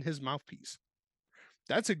put in his mouthpiece.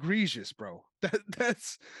 That's egregious, bro.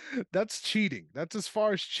 That's cheating. That's as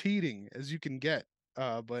far as cheating as you can get.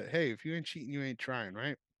 But hey, if you ain't cheating, you ain't trying,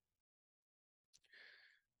 right?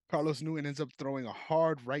 Carlos Newton ends up throwing a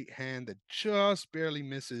hard right hand that just barely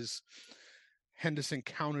misses. Henderson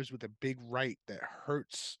counters with a big right that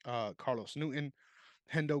hurts Carlos Newton.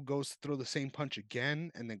 Hendo goes to throw the same punch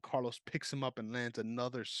again, and then Carlos picks him up and lands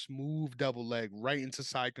another smooth double leg right into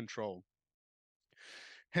side control.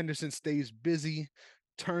 Henderson stays busy,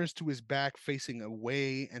 turns to his back facing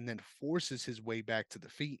away, and then forces his way back to the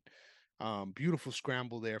feet. Beautiful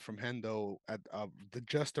scramble there from Hendo at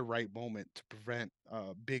just the right moment to prevent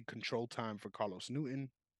big control time for Carlos Newton.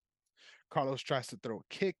 Carlos tries to throw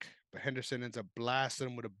a kick, but Henderson ends up blasting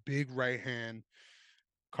him with a big right hand.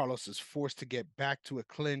 Carlos is forced to get back to a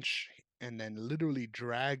clinch and then literally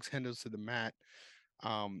drags Henderson to the mat.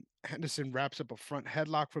 Henderson wraps up a front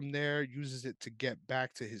headlock from there, uses it to get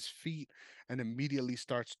back to his feet, and immediately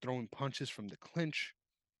starts throwing punches from the clinch.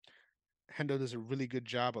 Hendo does a really good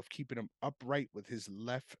job of keeping him upright with his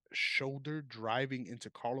left shoulder driving into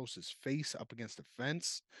Carlos's face up against the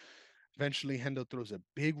fence. Eventually, Hendo throws a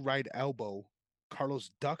big right elbow.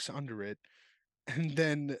 Carlos ducks under it, and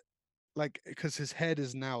then like because his head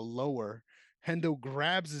is now lower, Hendo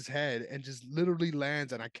grabs his head and just literally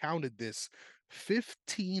lands, and I counted this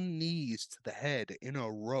 15 knees to the head in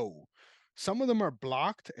a row. Some of them are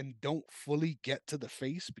blocked and don't fully get to the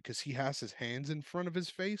face because he has his hands in front of his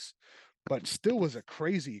face, but still was a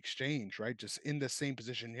crazy exchange, right? Just in the same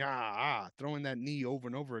position, yeah, throwing that knee over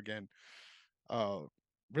and over again. Uh,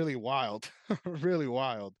 really wild, really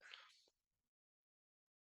wild.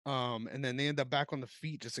 And then they end up back on the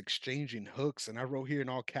feet, just exchanging hooks. And I wrote here in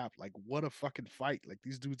all cap, like, what a fucking fight. Like,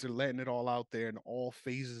 these dudes are letting it all out there in all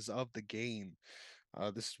phases of the game.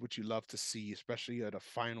 This is what you love to see, especially at a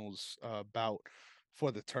finals bout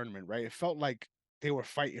for the tournament, right? It felt like they were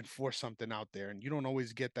fighting for something out there. And you don't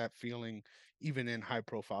always get that feeling, even in high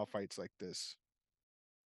profile fights like this.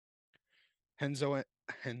 Henzo.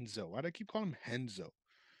 Why do I keep calling him Henzo?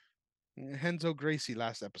 Henzo Gracie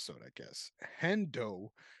last episode, I guess. Hendo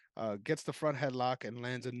gets the front headlock and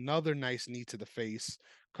lands another nice knee to the face.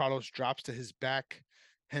 Carlos drops to his back.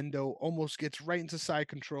 Hendo almost gets right into side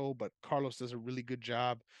control, but Carlos does a really good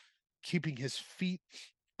job keeping his feet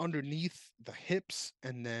underneath the hips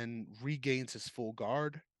and then regains his full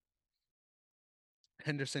guard.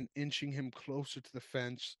 Henderson inching him closer to the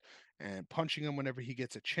fence and punching him whenever he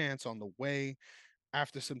gets a chance on the way.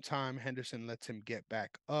 After some time, Henderson lets him get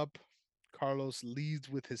back up. Carlos leads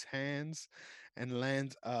with his hands and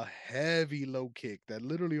lands a heavy low kick that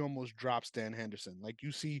literally almost drops Dan Henderson. Like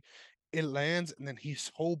you see, it lands and then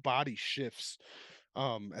his whole body shifts.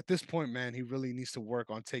 At this point, man, he really needs to work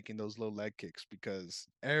on taking those low leg kicks because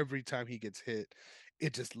every time he gets hit,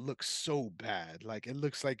 it just looks so bad. Like it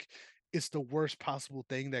looks like it's the worst possible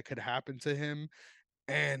thing that could happen to him.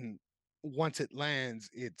 And once it lands,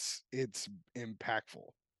 it's impactful.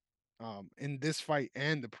 In this fight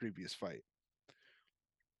and the previous fight.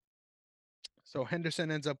 So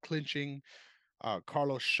Henderson ends up clinching.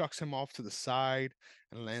 Carlos shucks him off to the side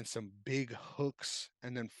and lands some big hooks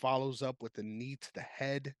and then follows up with a knee to the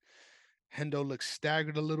head. Hendo looks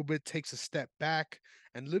staggered a little bit, takes a step back,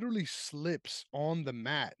 and literally slips on the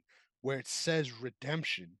mat where it says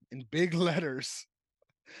redemption in big letters.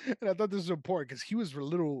 And I thought this was important because he was a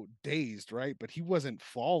little dazed, right? But he wasn't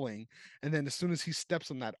falling. And then as soon as he steps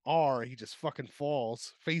on that R, he just fucking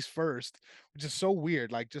falls face first, which is so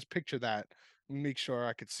weird. Like, just picture that. Let me make sure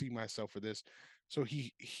I could see myself for this. So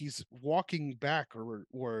he's walking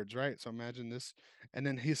backwards, right? So imagine this, and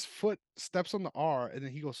then his foot steps on the R, and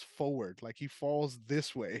then he goes forward, like he falls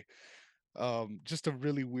this way. Just a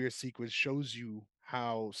really weird sequence, shows you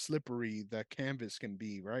how slippery the canvas can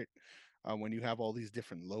be, right? When you have all these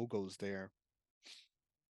different logos there.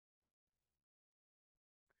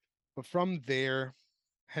 But from there,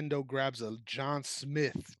 Hendo grabs a John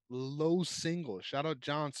Smith low single. Shout out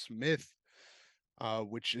John Smith,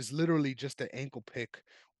 which is literally just an ankle pick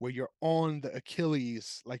where you're on the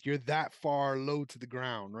Achilles, like you're that far low to the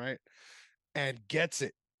ground, right? And gets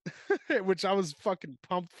it, which I was fucking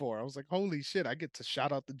pumped for. I was like, holy shit, I get to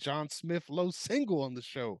shout out the John Smith low single on the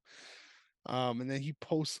show. And then he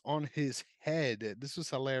posts on his head. This was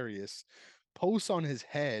hilarious. Posts on his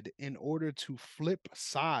head in order to flip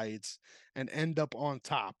sides and end up on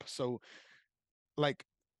top. So, like,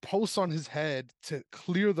 posts on his head to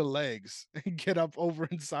clear the legs and get up over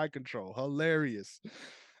inside control. Hilarious.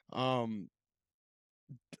 Um,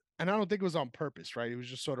 and I don't think it was on purpose, right? It was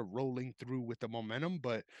just sort of rolling through with the momentum,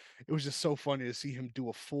 but it was just so funny to see him do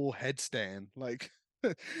a full headstand, like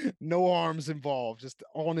no arms involved, just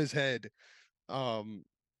on his head. Um,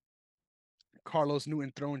 Carlos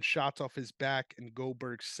Newton throwing shots off his back, and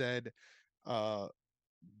Goldberg said, uh,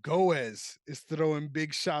 Goez is throwing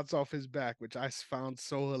big shots off his back, which I found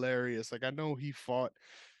so hilarious. Like, I know he fought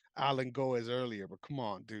Alan Goez earlier, but come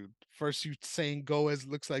on, dude. First you saying Goez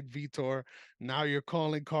looks like Vitor. Now you're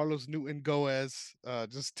calling Carlos Newton Goez.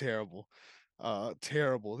 Just terrible.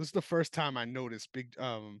 Terrible. This is the first time I noticed Big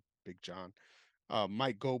John,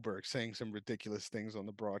 Mike Goldberg saying some ridiculous things on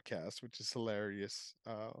the broadcast, which is hilarious.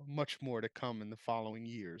 Much more to come in the following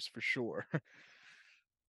years for sure.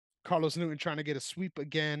 Carlos Newton trying to get a sweep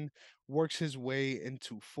again, works his way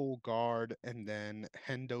into full guard, and then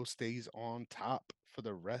Hendo stays on top for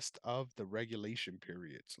the rest of the regulation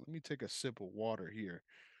period. So let me take a sip of water here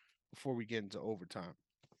before we get into overtime.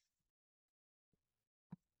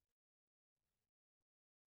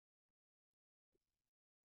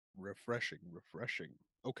 Refreshing, refreshing.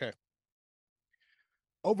 Okay.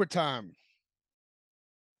 Overtime.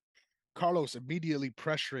 Carlos immediately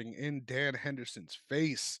pressuring in Dan Henderson's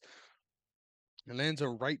face. And lands a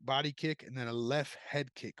right body kick and then a left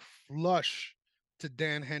head kick flush to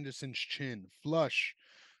Dan Henderson's chin. Flush.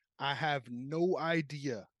 I have no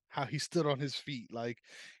idea how he stood on his feet. Like,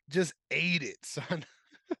 just ate it, son.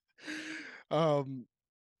 um,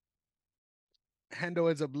 Hendo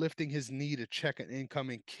ends up lifting his knee to check an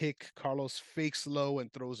incoming kick. Carlos fakes low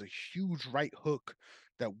and throws a huge right hook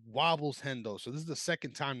that wobbles Hendo. So this is the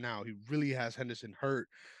second time now he really has Henderson hurt.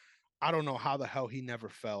 I don't know how the hell he never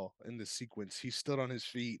fell in this sequence. He stood on his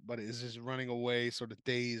feet, but is just running away, sort of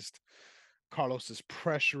dazed. Carlos is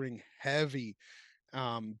pressuring heavy,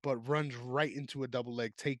 but runs right into a double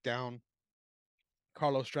leg takedown.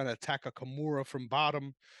 Carlos trying to attack a Kimura from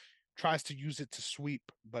bottom, tries to use it to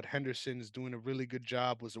sweep, but Henderson is doing a really good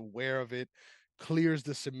job, was aware of it, clears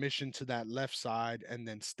the submission to that left side, and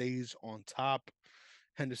then stays on top.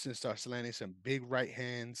 Henderson starts landing some big right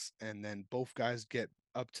hands, and then both guys get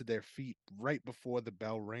up to their feet right before the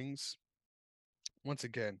bell rings. Once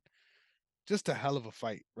again, just a hell of a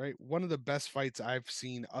fight, right? One of the best fights I've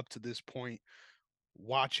seen up to this point.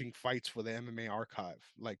 watching fights for the MMA Archive.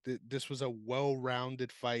 Like this was a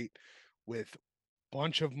well-rounded fight with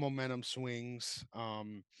bunch of momentum swings.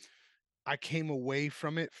 I came away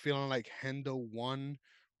from it feeling like Hendo won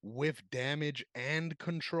with damage and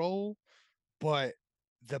control, but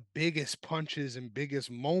the biggest punches and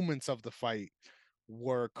biggest moments of the fight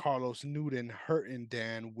were Carlos Newton hurting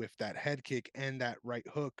Dan with that head kick and that right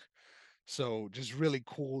hook. So just really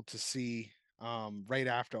cool to see right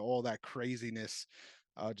after all that craziness,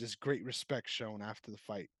 just great respect shown after the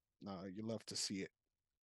fight. You love to see it.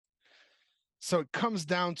 So it comes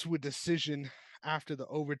down to a decision after the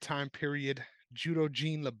overtime period. Judo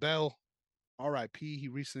Gene LaBelle, RIP, he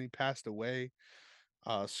recently passed away,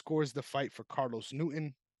 scores the fight for Carlos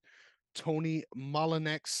Newton. Tony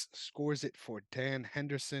Molinex scores it for Dan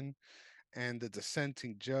Henderson. And the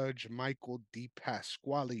dissenting judge, Michael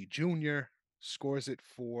DePasquale Jr., scores it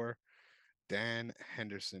for Dan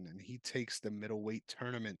Henderson. And he takes the middleweight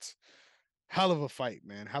tournament. Hell of a fight,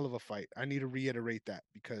 man. Hell of a fight. I need to reiterate that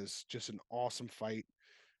because just an awesome fight.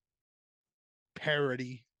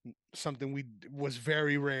 Parody, something we was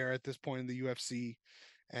very rare at this point in the UFC,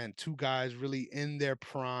 and two guys really in their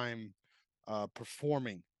prime,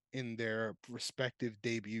 performing in their respective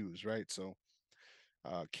debuts, right? So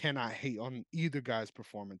cannot hate on either guy's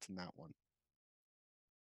performance in that one.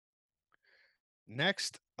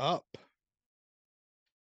 Next up,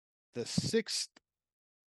 the sixth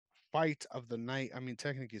fight of the night. I mean,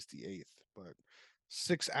 technically it's the eighth, but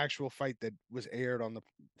sixth actual fight that was aired on the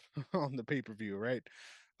on the pay-per-view, right?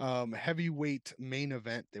 Heavyweight main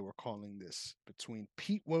event, they were calling this, between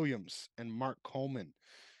Pete Williams and Mark Coleman.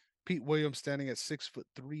 Pete Williams standing at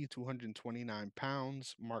 6'3", 229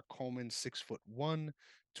 pounds. Mark Coleman 6'1",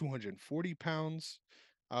 240 pounds.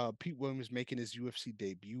 Pete Williams making his UFC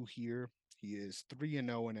debut here. He is 3-0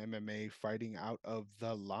 in MMA, fighting out of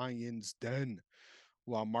the Lion's Den,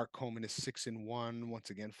 while Mark Coleman is 6-1, once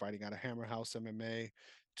again fighting out of Hammer House MMA.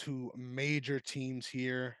 Two major teams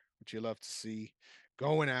here, which you love to see,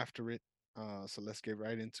 going after it. So let's get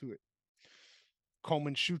right into it.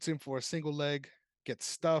 Coleman shoots him for a single leg, gets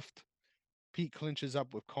stuffed. Pete clinches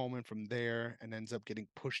up with Coleman from there and ends up getting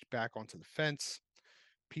pushed back onto the fence.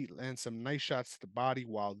 Pete lands some nice shots to the body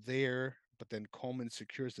while there, but then Coleman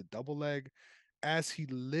secures the double leg. As he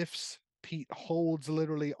lifts, Pete holds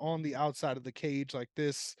literally on the outside of the cage like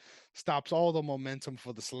this, stops all the momentum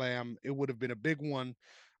for the slam. It would have been a big one,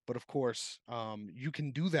 but of course, you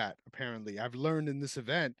can do that, apparently. I've learned in this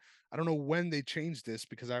event. I don't know when they changed this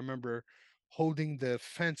because I remember holding the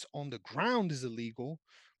fence on the ground is illegal,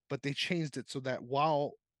 but they changed it so that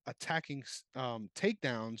while attacking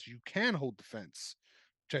takedowns, you can hold the fence,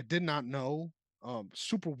 which I did not know.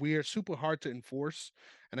 Super weird, super hard to enforce,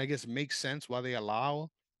 and I guess makes sense why they allow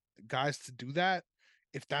guys to do that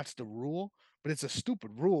if that's the rule. But it's a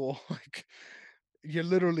stupid rule. Like you're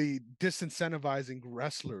literally disincentivizing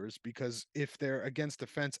wrestlers because if they're against the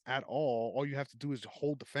fence at all you have to do is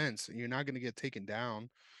hold the fence, and you're not going to get taken down,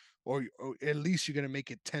 or at least you're going to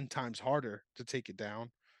make it 10 times harder to take it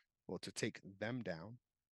down, well, to take them down.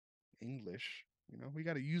 English, we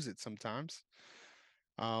got to use it sometimes.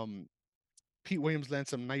 Um, Pete Williams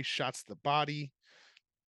lands some nice shots to the body,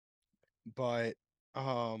 but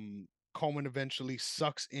Coleman eventually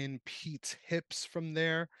sucks in Pete's hips from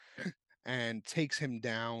there and takes him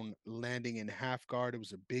down, landing in half guard. It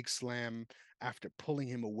was a big slam after pulling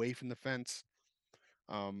him away from the fence.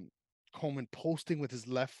 Um, Coleman posting with his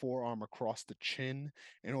left forearm across the chin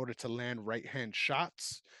in order to land right hand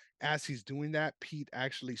shots. As he's doing that, Pete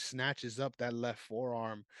actually snatches up that left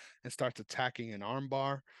forearm and starts attacking an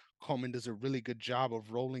armbar. Coleman does a really good job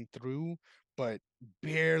of rolling through, but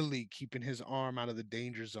barely keeping his arm out of the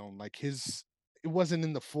danger zone. Like it wasn't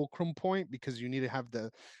in the fulcrum point because you need to have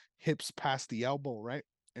the hips past the elbow, right?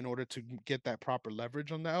 In order to get that proper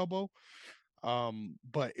leverage on the elbow.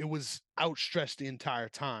 But it was outstretched the entire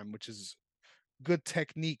time, which is good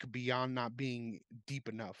technique beyond not being deep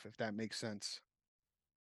enough, if that makes sense.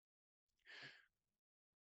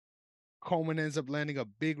 Coleman ends up landing a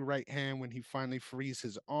big right hand when he finally frees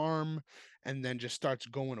his arm and then just starts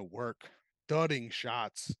going to work, dudding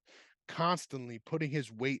shots, constantly putting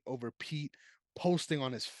his weight over Pete, posting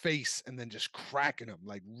on his face, and then just cracking him,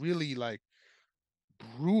 like really like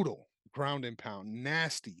brutal ground and pound,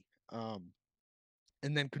 nasty.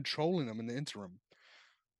 And then controlling him in the interim.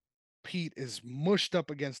 Pete is mushed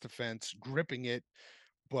up against the fence, gripping it,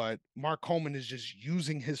 but Mark Coleman is just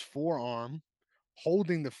using his forearm,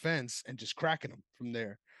 holding the fence, and just cracking him from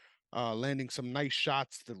there, landing some nice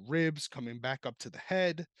shots to the ribs, coming back up to the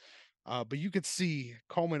head. But you could see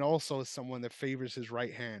Coleman also is someone that favors his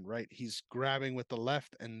right hand, right? He's grabbing with the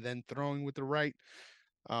left and then throwing with the right,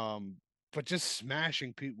 um, but just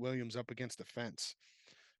smashing Pete Williams up against the fence.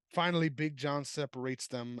 Finally, Big John separates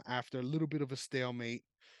them after a little bit of a stalemate.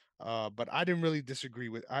 But I didn't really disagree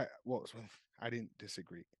with I well, I didn't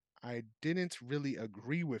disagree. I didn't really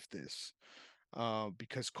agree with this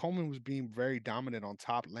because Coleman was being very dominant on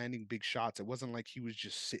top, landing big shots. It wasn't like he was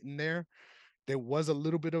just sitting there. There was a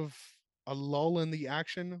little bit of a lull in the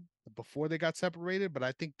action before they got separated, but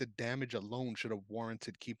I think the damage alone should have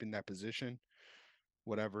warranted keeping that position.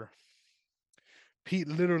 Whatever. Pete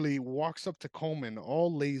literally walks up to Coleman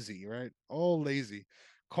all lazy, right? All lazy.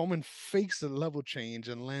 Coleman fakes the level change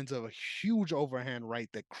and lands a huge overhand right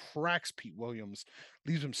that cracks Pete Williams,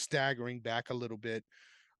 leaves him staggering back a little bit.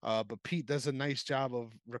 But Pete does a nice job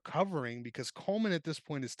of recovering because Coleman at this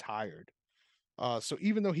point is tired. So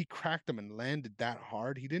even though he cracked him and landed that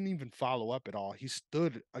hard, he didn't even follow up at all. He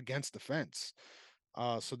stood against the fence.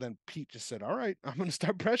 So then Pete just said, "All right, I'm going to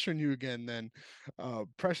start pressuring you again." Then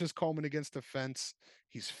pressures Coleman against the fence.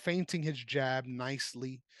 He's feinting his jab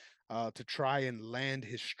nicely to try and land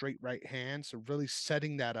his straight right hand. So really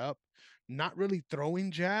setting that up, not really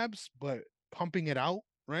throwing jabs, but pumping it out,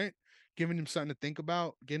 right? Giving him something to think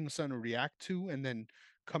about, getting him something to react to, and then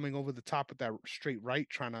coming over the top with that straight right,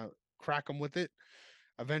 trying to crack him with it.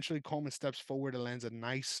 Eventually, Coleman steps forward and lands a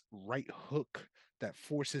nice right hook that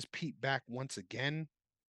forces Pete back once again.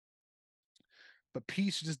 But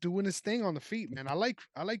Pete's just doing his thing on the feet, man. I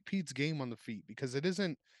like Pete's game on the feet because it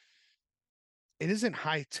isn't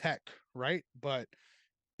high tech, right? But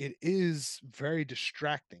it is very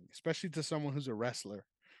distracting, especially to someone who's a wrestler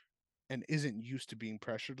and isn't used to being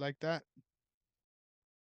pressured like that.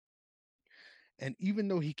 And even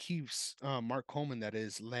though he keeps Mark Coleman, that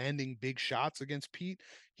is, landing big shots against Pete,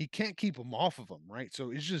 he can't keep him off of him, right? So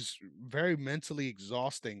it's just very mentally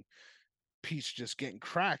exhausting. Pete's just getting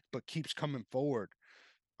cracked, but keeps coming forward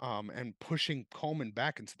and pushing Coleman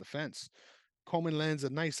back into the fence. Coleman lands a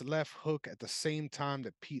nice left hook at the same time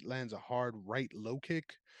that Pete lands a hard right low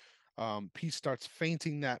kick. Pete starts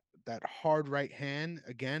feinting that hard right hand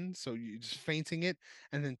again, so you just feinting it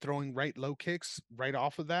and then throwing right low kicks right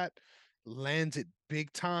off of that, lands it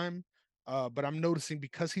big time. But I'm noticing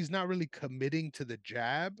because he's not really committing to the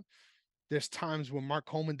jab, there's times when Mark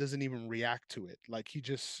Coleman doesn't even react to it. Like he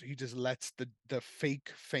just lets the fake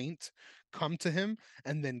feint come to him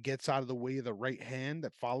and then gets out of the way of the right hand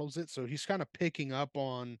that follows it. So he's kind of picking up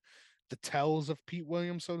on the tells of Pete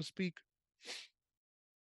Williams, so to speak.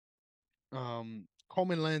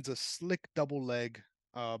 Coleman lands a slick double leg,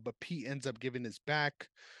 but Pete ends up giving his back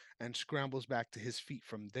and scrambles back to his feet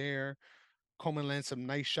from there. Coleman lands some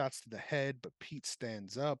nice shots to the head, but Pete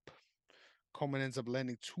stands up. Coleman ends up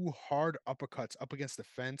landing two hard uppercuts up against the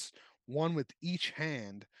fence, one with each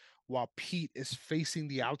hand, while Pete is facing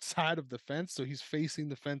the outside of the fence. So he's facing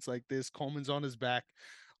the fence like this. Coleman's on his back,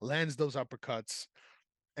 lands those uppercuts,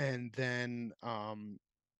 and then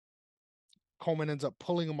Coleman ends up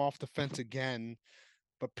pulling him off the fence again.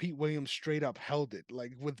 But Pete Williams straight up held it,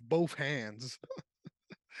 like with both hands.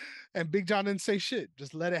 And Big John didn't say shit,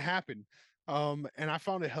 just let it happen. And I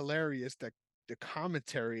found it hilarious that the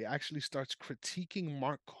commentary actually starts critiquing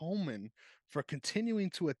Mark Coleman for continuing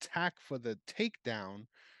to attack for the takedown,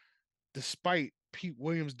 despite Pete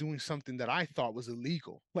Williams doing something that I thought was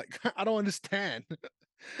illegal. Like, I don't understand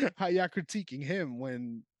how y'all critiquing him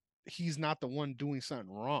when he's not the one doing something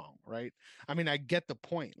wrong, right? I mean, I get the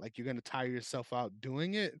point. Like, you're gonna tire yourself out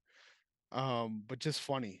doing it, but just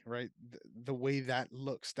funny, right? The way that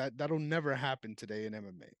looks, that'll never happen today in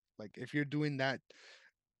MMA. Like if you're doing that,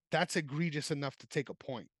 that's egregious enough to take a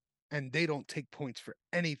point, and they don't take points for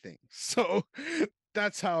anything. So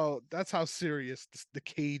that's how serious the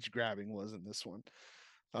cage grabbing was in this one.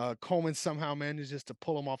 Coleman somehow manages to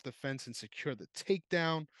pull him off the fence and secure the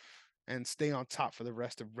takedown and stay on top for the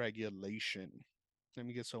rest of regulation. Let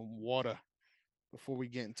me get some water before we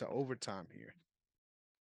get into overtime here.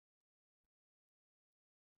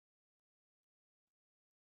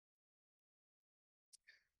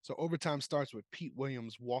 So overtime starts with Pete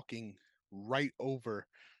Williams walking right over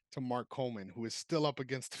to Mark Coleman, who is still up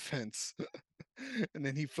against the fence. And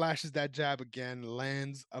then he flashes that jab again,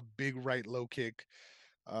 lands a big right low kick.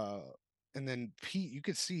 Uh, and then Pete, you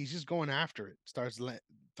could see he's just going after it, starts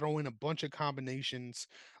throwing a bunch of combinations,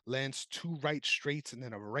 lands two right straights and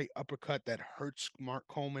then a right uppercut that hurts Mark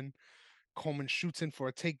Coleman. Coleman shoots in for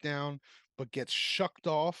a takedown, but gets shucked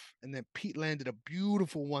off. And then Pete landed a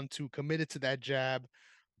beautiful 1-2, committed to that jab.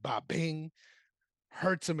 Ba bing,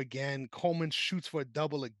 hurts him again. Coleman shoots for a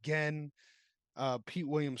double again. Pete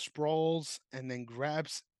Williams sprawls and then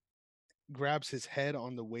grabs grabs his head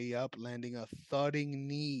on the way up, landing a thudding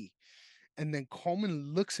knee. And then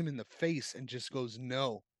Coleman looks him in the face and just goes,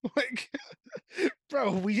 no. Like,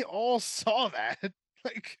 bro, we all saw that.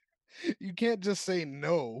 Like, you can't just say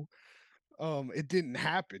no. It didn't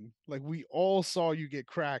happen. Like, we all saw you get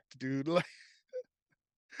cracked, dude. Like,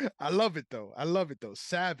 I love it though. I love it though.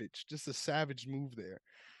 Savage, just a savage move there.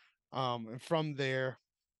 And from there,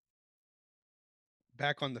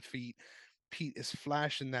 back on the feet, Pete is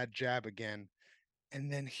flashing that jab again. And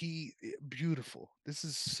then beautiful. This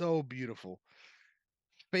is so beautiful.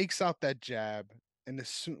 Fakes out that jab, and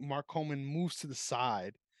Mark Coleman moves to the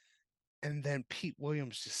side, and then Pete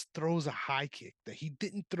Williams just throws a high kick that he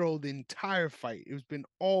didn't throw the entire fight. It's been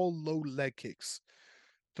all low leg kicks.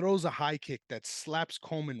 Throws a high kick that slaps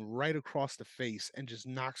Coleman right across the face and just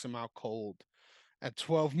knocks him out cold at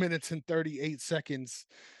 12 minutes and 38 seconds.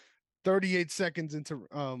 38 seconds into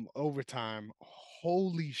overtime.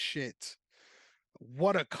 Holy shit.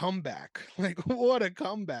 What a comeback. Like, what a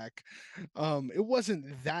comeback. It wasn't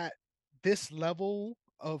this level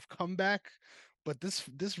of comeback, but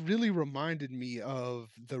this really reminded me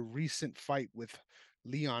of the recent fight with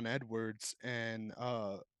Leon Edwards and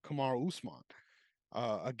Kamaru Usman.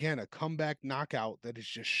 Again, a comeback knockout that is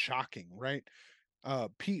just shocking, right?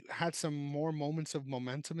 Pete had some more moments of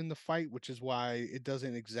momentum in the fight, which is why it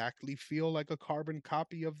doesn't exactly feel like a carbon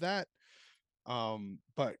copy of that.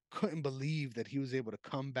 But couldn't believe that he was able to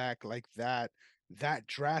come back like that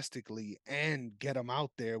drastically and get him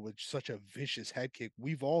out there with such a vicious head kick.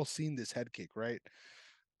 We've all seen this head kick, right?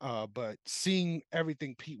 But seeing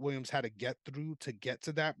everything Pete Williams had to get through to get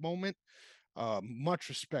to that moment, much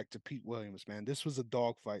respect to Pete Williams, man. This was a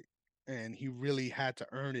dogfight, and he really had to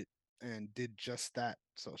earn it and did just that.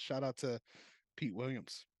 So shout out to Pete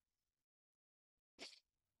Williams.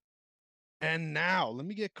 And now let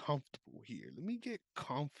me get comfortable here. Let me get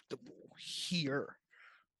comfortable here.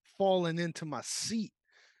 Falling into my seat.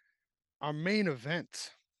 Our main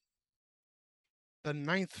event, the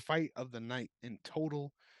ninth fight of the night in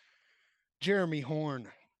total. Jeremy Horn,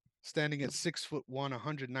 standing at 6'1",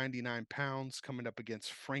 199 pounds, coming up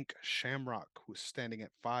against Frank Shamrock, who's standing at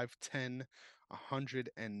 5'10",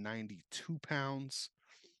 192 pounds.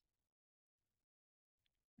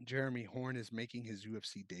 Jeremy Horn is making his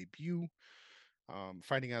UFC debut,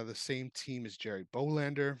 fighting out of the same team as Jerry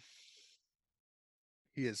Bolander.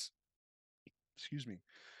 He is, excuse me,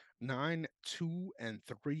 9-2-3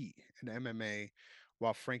 in MMA,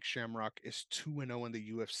 while Frank Shamrock is 2-0 in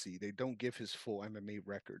the UFC. They don't give his full MMA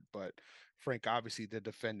record, but Frank, obviously, the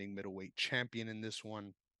defending middleweight champion in this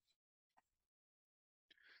one.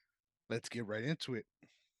 Let's get right into it.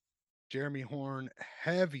 Jeremy Horn,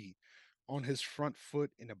 heavy on his front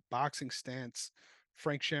foot in a boxing stance.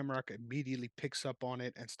 Frank Shamrock immediately picks up on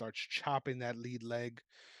it and starts chopping that lead leg.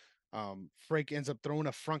 Frank ends up throwing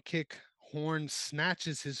a front kick. Horn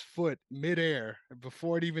snatches his foot midair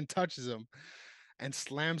before it even touches him and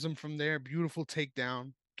slams him from there. Beautiful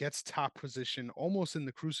takedown, gets top position, almost in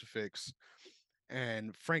the crucifix.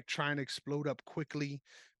 And Frank, trying to explode up quickly,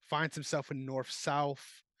 finds himself in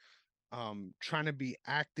north-south, trying to be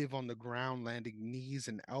active on the ground, landing knees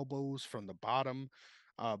and elbows from the bottom.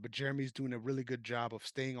 But Jeremy's doing a really good job of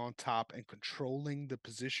staying on top and controlling the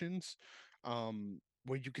positions,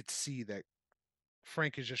 where you could see that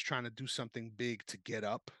Frank is just trying to do something big to get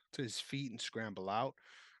up to his feet and scramble out.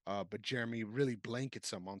 But Jeremy really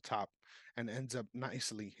blankets him on top and ends up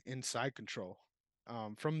nicely inside control.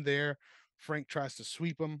 From there, Frank tries to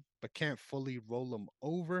sweep him, but can't fully roll him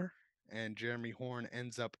over. And Jeremy Horn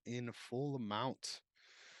ends up in full mount.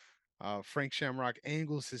 Frank Shamrock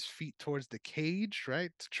angles his feet towards the cage,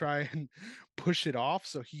 right, to try and push it off.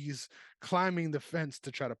 So he's climbing the fence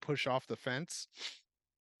to try to push off the fence.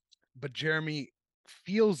 But Jeremy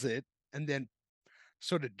feels it and then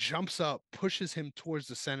sort of jumps up, pushes him towards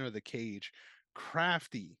the center of the cage.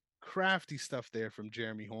 Crafty stuff there from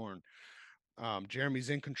Jeremy Horn. Jeremy's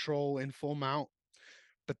in control in full mount,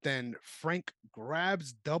 but then Frank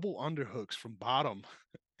grabs double underhooks from bottom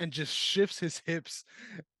and just shifts his hips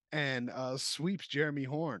and sweeps Jeremy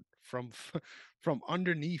Horn from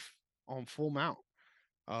underneath on full mount.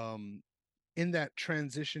 Um, in that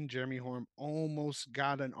transition, Jeremy Horn almost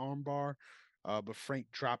got an armbar, but Frank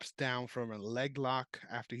drops down from a leg lock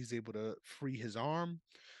after he's able to free his arm.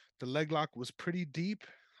 The leg lock was pretty deep,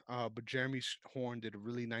 but Jeremy Horn did a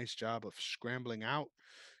really nice job of scrambling out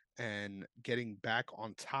and getting back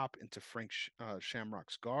on top into Frank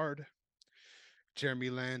Shamrock's guard. Jeremy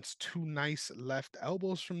lands two nice left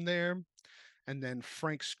elbows from there, and then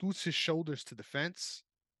Frank scoots his shoulders to the fence,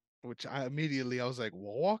 which I was like,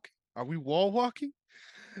 wall walk? Are we wall walking?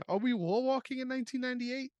 Are we wall walking in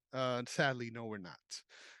 1998? Sadly, no, we're not.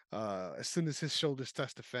 As soon as his shoulders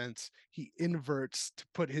touch the fence, he inverts to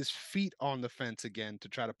put his feet on the fence again to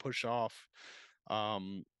try to push off.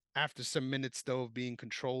 Um, After some minutes, though, of being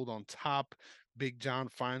controlled on top, Big John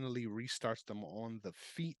finally restarts them on the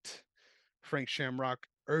feet. Frank Shamrock,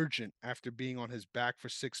 urgent after being on his back for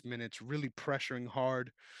 6 minutes, really pressuring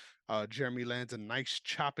hard. Jeremy lands a nice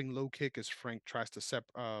chopping low kick as Frank tries to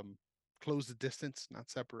close the distance, not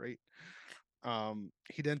separate.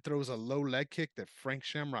 He then throws a low leg kick that Frank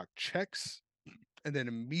Shamrock checks and then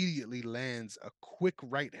immediately lands a quick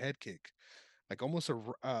right head kick, like almost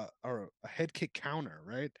or a head kick counter,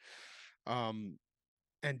 right? Um,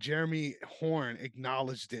 and Jeremy Horn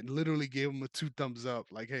acknowledged it and literally gave him a two thumbs up,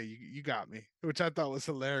 like, "Hey, you got me," which I thought was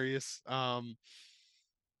hilarious.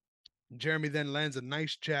 Jeremy then lands a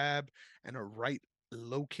nice jab and a right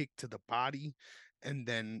low kick to the body, and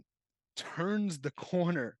then turns the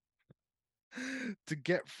corner to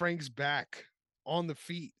get Frank's back on the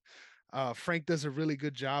feet. Frank does a really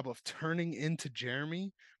good job of turning into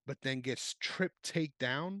Jeremy, but then gets tripped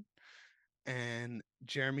takedown. And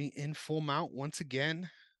Jeremy in full mount once again.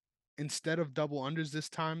 Instead of double unders this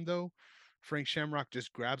time, though, Frank Shamrock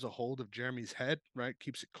just grabs a hold of Jeremy's head, right?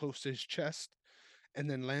 Keeps it close to his chest, and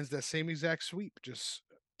then lands that same exact sweep. Just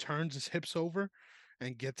turns his hips over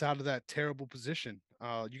and gets out of that terrible position.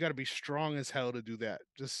 You got to be strong as hell to do that.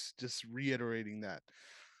 Just reiterating that.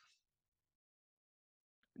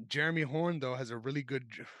 Jeremy Horn, though, has a really good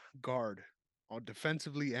guard,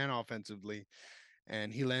 defensively and offensively,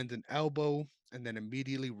 and he lands an elbow and then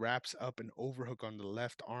immediately wraps up an overhook on the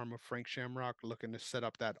left arm of Frank Shamrock, looking to set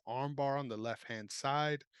up that armbar on the left hand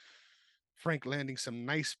side. Frank landing some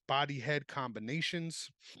nice body head combinations.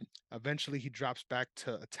 Eventually, he drops back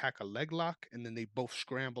to attack a leg lock, and then they both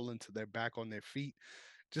scramble into their back on their feet.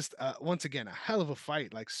 Just once again, a hell of a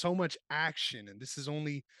fight, like so much action. And this is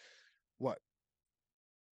only what,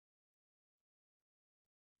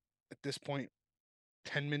 at this point,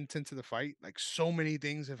 10 minutes into the fight. Like so many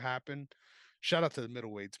things have happened. Shout out to the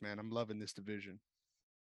middleweights, man. I'm loving this division.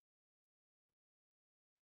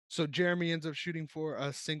 So Jeremy ends up shooting for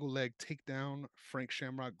a single leg takedown. Frank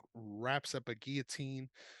Shamrock wraps up a guillotine,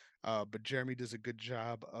 but Jeremy does a good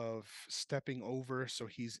job of stepping over, so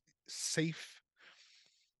he's safe.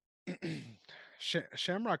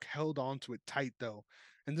 Shamrock held on to it tight though,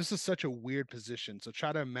 and this is such a weird position. So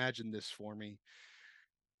try to imagine this for me.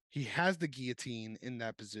 He has the guillotine in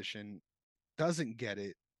that position, doesn't get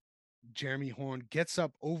it. Jeremy Horn gets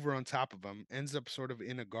up over on top of him, ends up sort of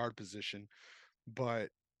in a guard position, but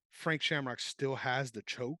Frank Shamrock still has the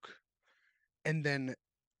choke. And then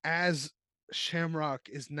as Shamrock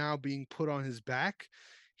is now being put on his back,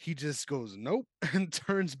 he just goes nope and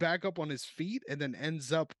turns back up on his feet and then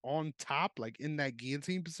ends up on top, like in that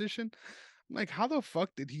guillotine position. I'm like, how the fuck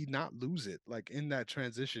did he not lose it? Like in that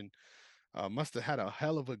transition, must have had a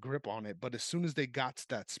hell of a grip on it. But as soon as they got to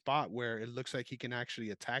that spot where it looks like he can actually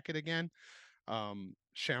attack it again,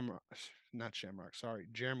 Shamrock, not Shamrock, sorry,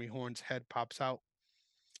 Jeremy Horn's head pops out.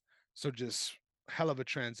 So just hell of a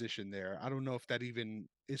transition there. I don't know if that even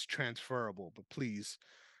is transferable, but please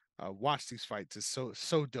watch these fights. It's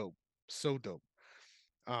so dope, so dope.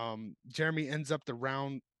 Jeremy ends up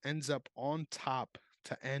on top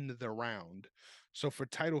to end the round. So for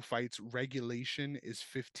title fights, regulation is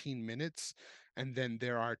 15 minutes, and then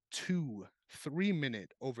there are two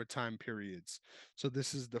 3-minute overtime periods. So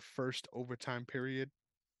this is the first overtime period.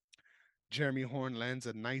 Jeremy Horn lands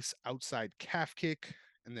a nice outside calf kick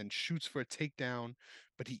and then shoots for a takedown,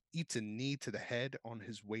 but he eats a knee to the head on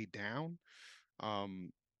his way down.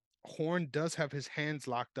 Um, Horn does have his hands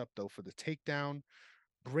locked up though for the takedown,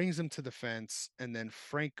 brings him to the fence, and then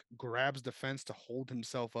Frank grabs the fence to hold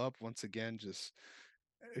himself up. Once again, just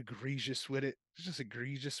egregious with it. Just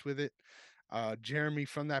egregious with it. Jeremy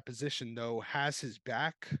from that position though has his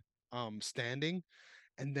back standing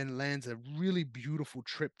and then lands a really beautiful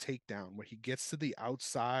trip takedown where he gets to the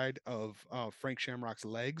outside of Frank Shamrock's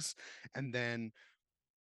legs and then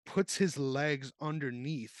puts his legs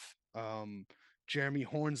underneath Jeremy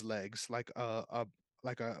Horn's legs like a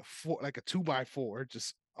 2x4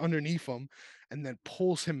 just underneath him and then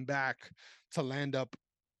pulls him back to land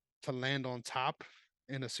on top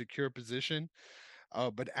in a secure position.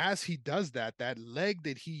 But as he does that, that leg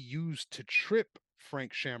that he used to trip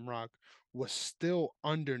Frank Shamrock was still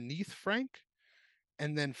underneath Frank.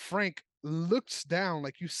 And then Frank looks down,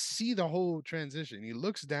 like you see the whole transition. He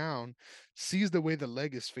looks down, sees the way the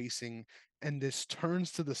leg is facing, and this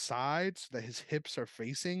turns to the side so that his hips are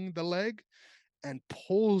facing the leg and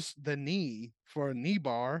pulls the knee for a knee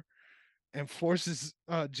bar and forces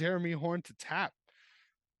Jeremy Horn to tap.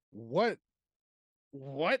 What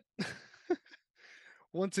What?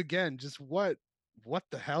 Once again, just what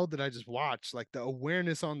the hell did I just watch? Like the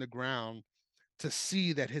awareness on the ground to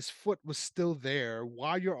see that his foot was still there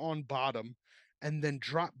while you're on bottom and then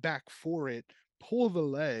drop back for it, pull the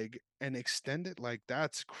leg and extend it. Like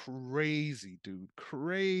that's crazy, dude.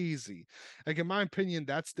 Crazy. Like in my opinion,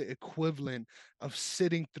 that's the equivalent of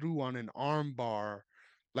sitting through on an arm bar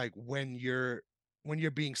like when you're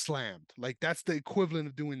being slammed. Like that's the equivalent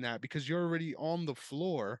of doing that because you're already on the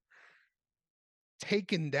floor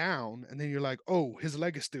taken down and then you're like, oh, his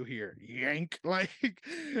leg is still here, yank. Like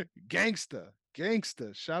gangsta.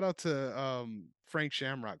 Shout out to Frank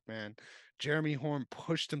Shamrock, man. Jeremy Horn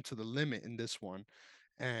pushed him to the limit in this one,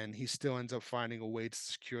 and he still ends up finding a way to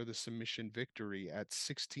secure the submission victory at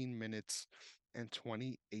 16 minutes and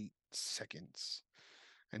 28 seconds.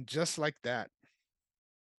 And just like that,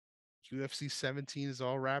 UFC 17 is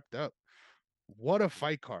all wrapped up. What a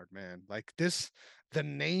fight card, man. Like this, the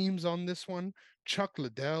names on this one: Chuck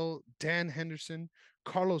Liddell, Dan Henderson,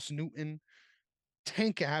 Carlos Newton,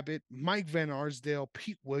 Tank Abbott, Mike Van Arsdale,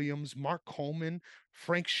 Pete Williams, Mark Coleman,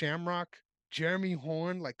 Frank Shamrock, Jeremy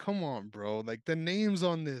Horn. Like, come on, bro. Like the names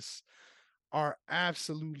on this are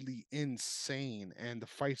absolutely insane. And the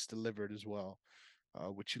fights delivered as well,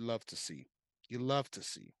 which you love to see. You love to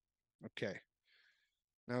see. Okay.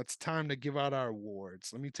 Now it's time to give out our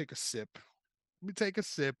awards. Let me take a sip. Let me take a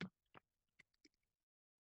sip.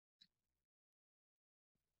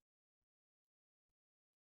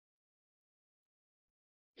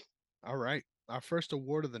 All right. Our first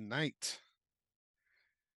award of the night.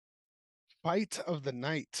 Fight of the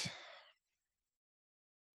night.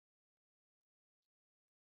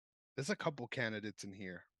 There's a couple candidates in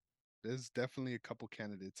here. There's definitely a couple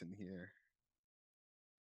candidates in here.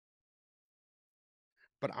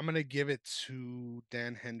 But I'm going to give it to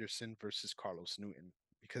Dan Henderson versus Carlos Newton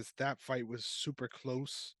because that fight was super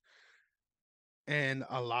close and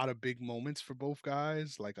a lot of big moments for both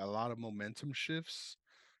guys, like a lot of momentum shifts.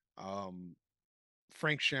 Um,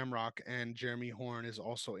 Frank Shamrock and Jeremy Horn is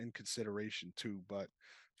also in consideration too, but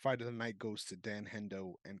fight of the night goes to Dan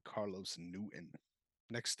Hendo and Carlos Newton.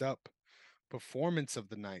 Next up, performance of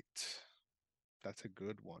the night. That's a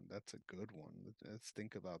good one. That's a good one. Let's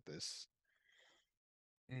think about this.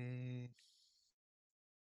 Mm,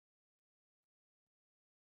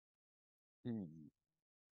 hmm.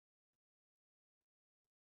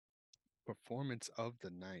 Performance of the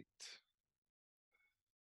night.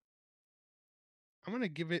 I'm gonna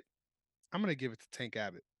give it. I'm gonna give it to Tank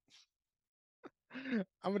Abbott.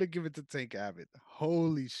 I'm gonna give it to Tank Abbott.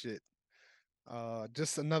 Holy shit!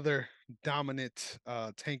 Just another dominant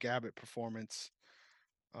Tank Abbott performance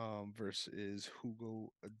versus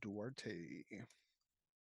Hugo Duarte.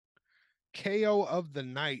 KO of the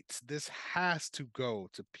night. This has to go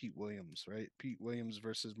to Pete Williams, right? Pete Williams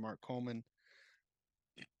versus Mark Coleman.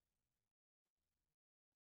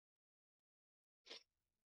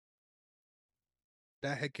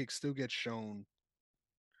 That head kick still gets shown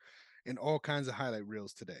in all kinds of highlight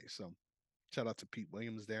reels today. So shout out to Pete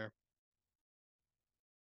Williams there.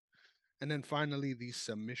 And then finally, the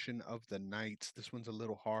submission of the night. This one's a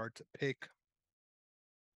little hard to pick.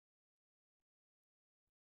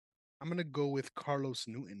 I'm going to go with Carlos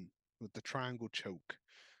Newton with the triangle choke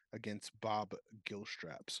against Bob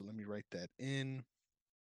Gilstrap. So let me write that in.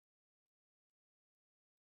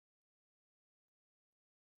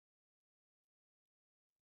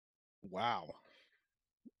 Wow.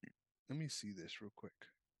 Let me see this real quick.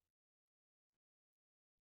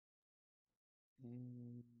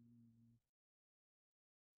 Mm,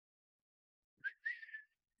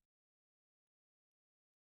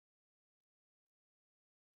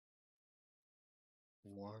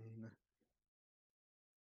 one.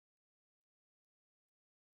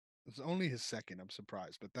 It's only his second. I'm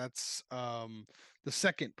surprised, but that's the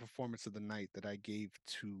second performance of the night that I gave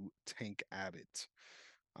to Tank Abbott.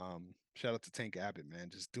 Shout out to Tank Abbott, man,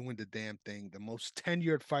 just doing the damn thing. The most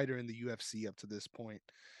tenured fighter in the UFC up to this point,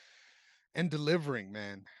 and delivering,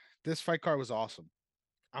 man. This fight card was awesome.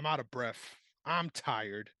 I'm out of breath. I'm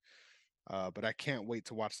tired, but I can't wait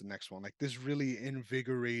to watch the next one. Like this really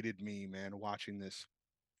invigorated me, man. Watching this,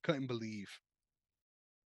 couldn't believe,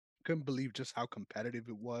 couldn't believe just how competitive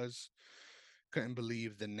it was. Couldn't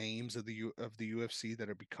believe the names of the UFC that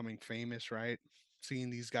are becoming famous, right?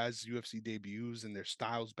 Seeing these guys' UFC debuts and their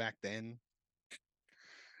styles back then.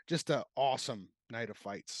 Just an awesome night of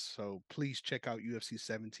fights. So please check out UFC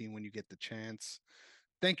 17 when you get the chance.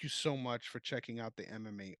 Thank you so much for checking out the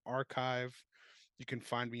MMA Archive. You can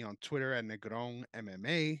find me on Twitter at Negron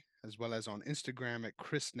MMA, as well as on Instagram at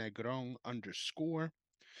Chris Negron _.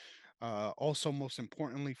 Also, most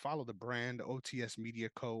importantly, follow the brand OTS Media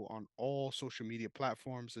Co. on all social media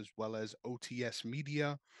platforms, as well as OTS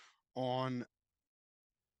Media on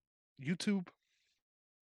YouTube.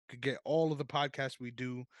 Could get all of the podcasts we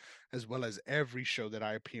do, as well as every show that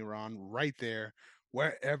I appear on right there,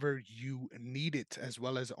 wherever you need it, as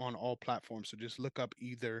well as on all platforms. So just look up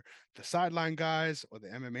either the Sideline Guys or the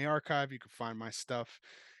MMA Archive. You can find my stuff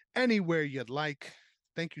anywhere you'd like.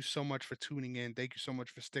 Thank you so much for tuning in. Thank you so much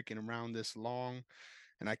for sticking around this long.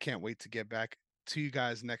 And I can't wait to get back to you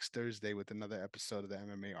guys next Thursday with another episode of the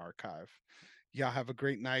MMA Archive. Y'all have a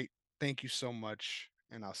great night. Thank you so much.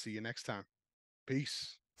 And I'll see you next time.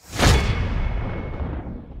 Peace.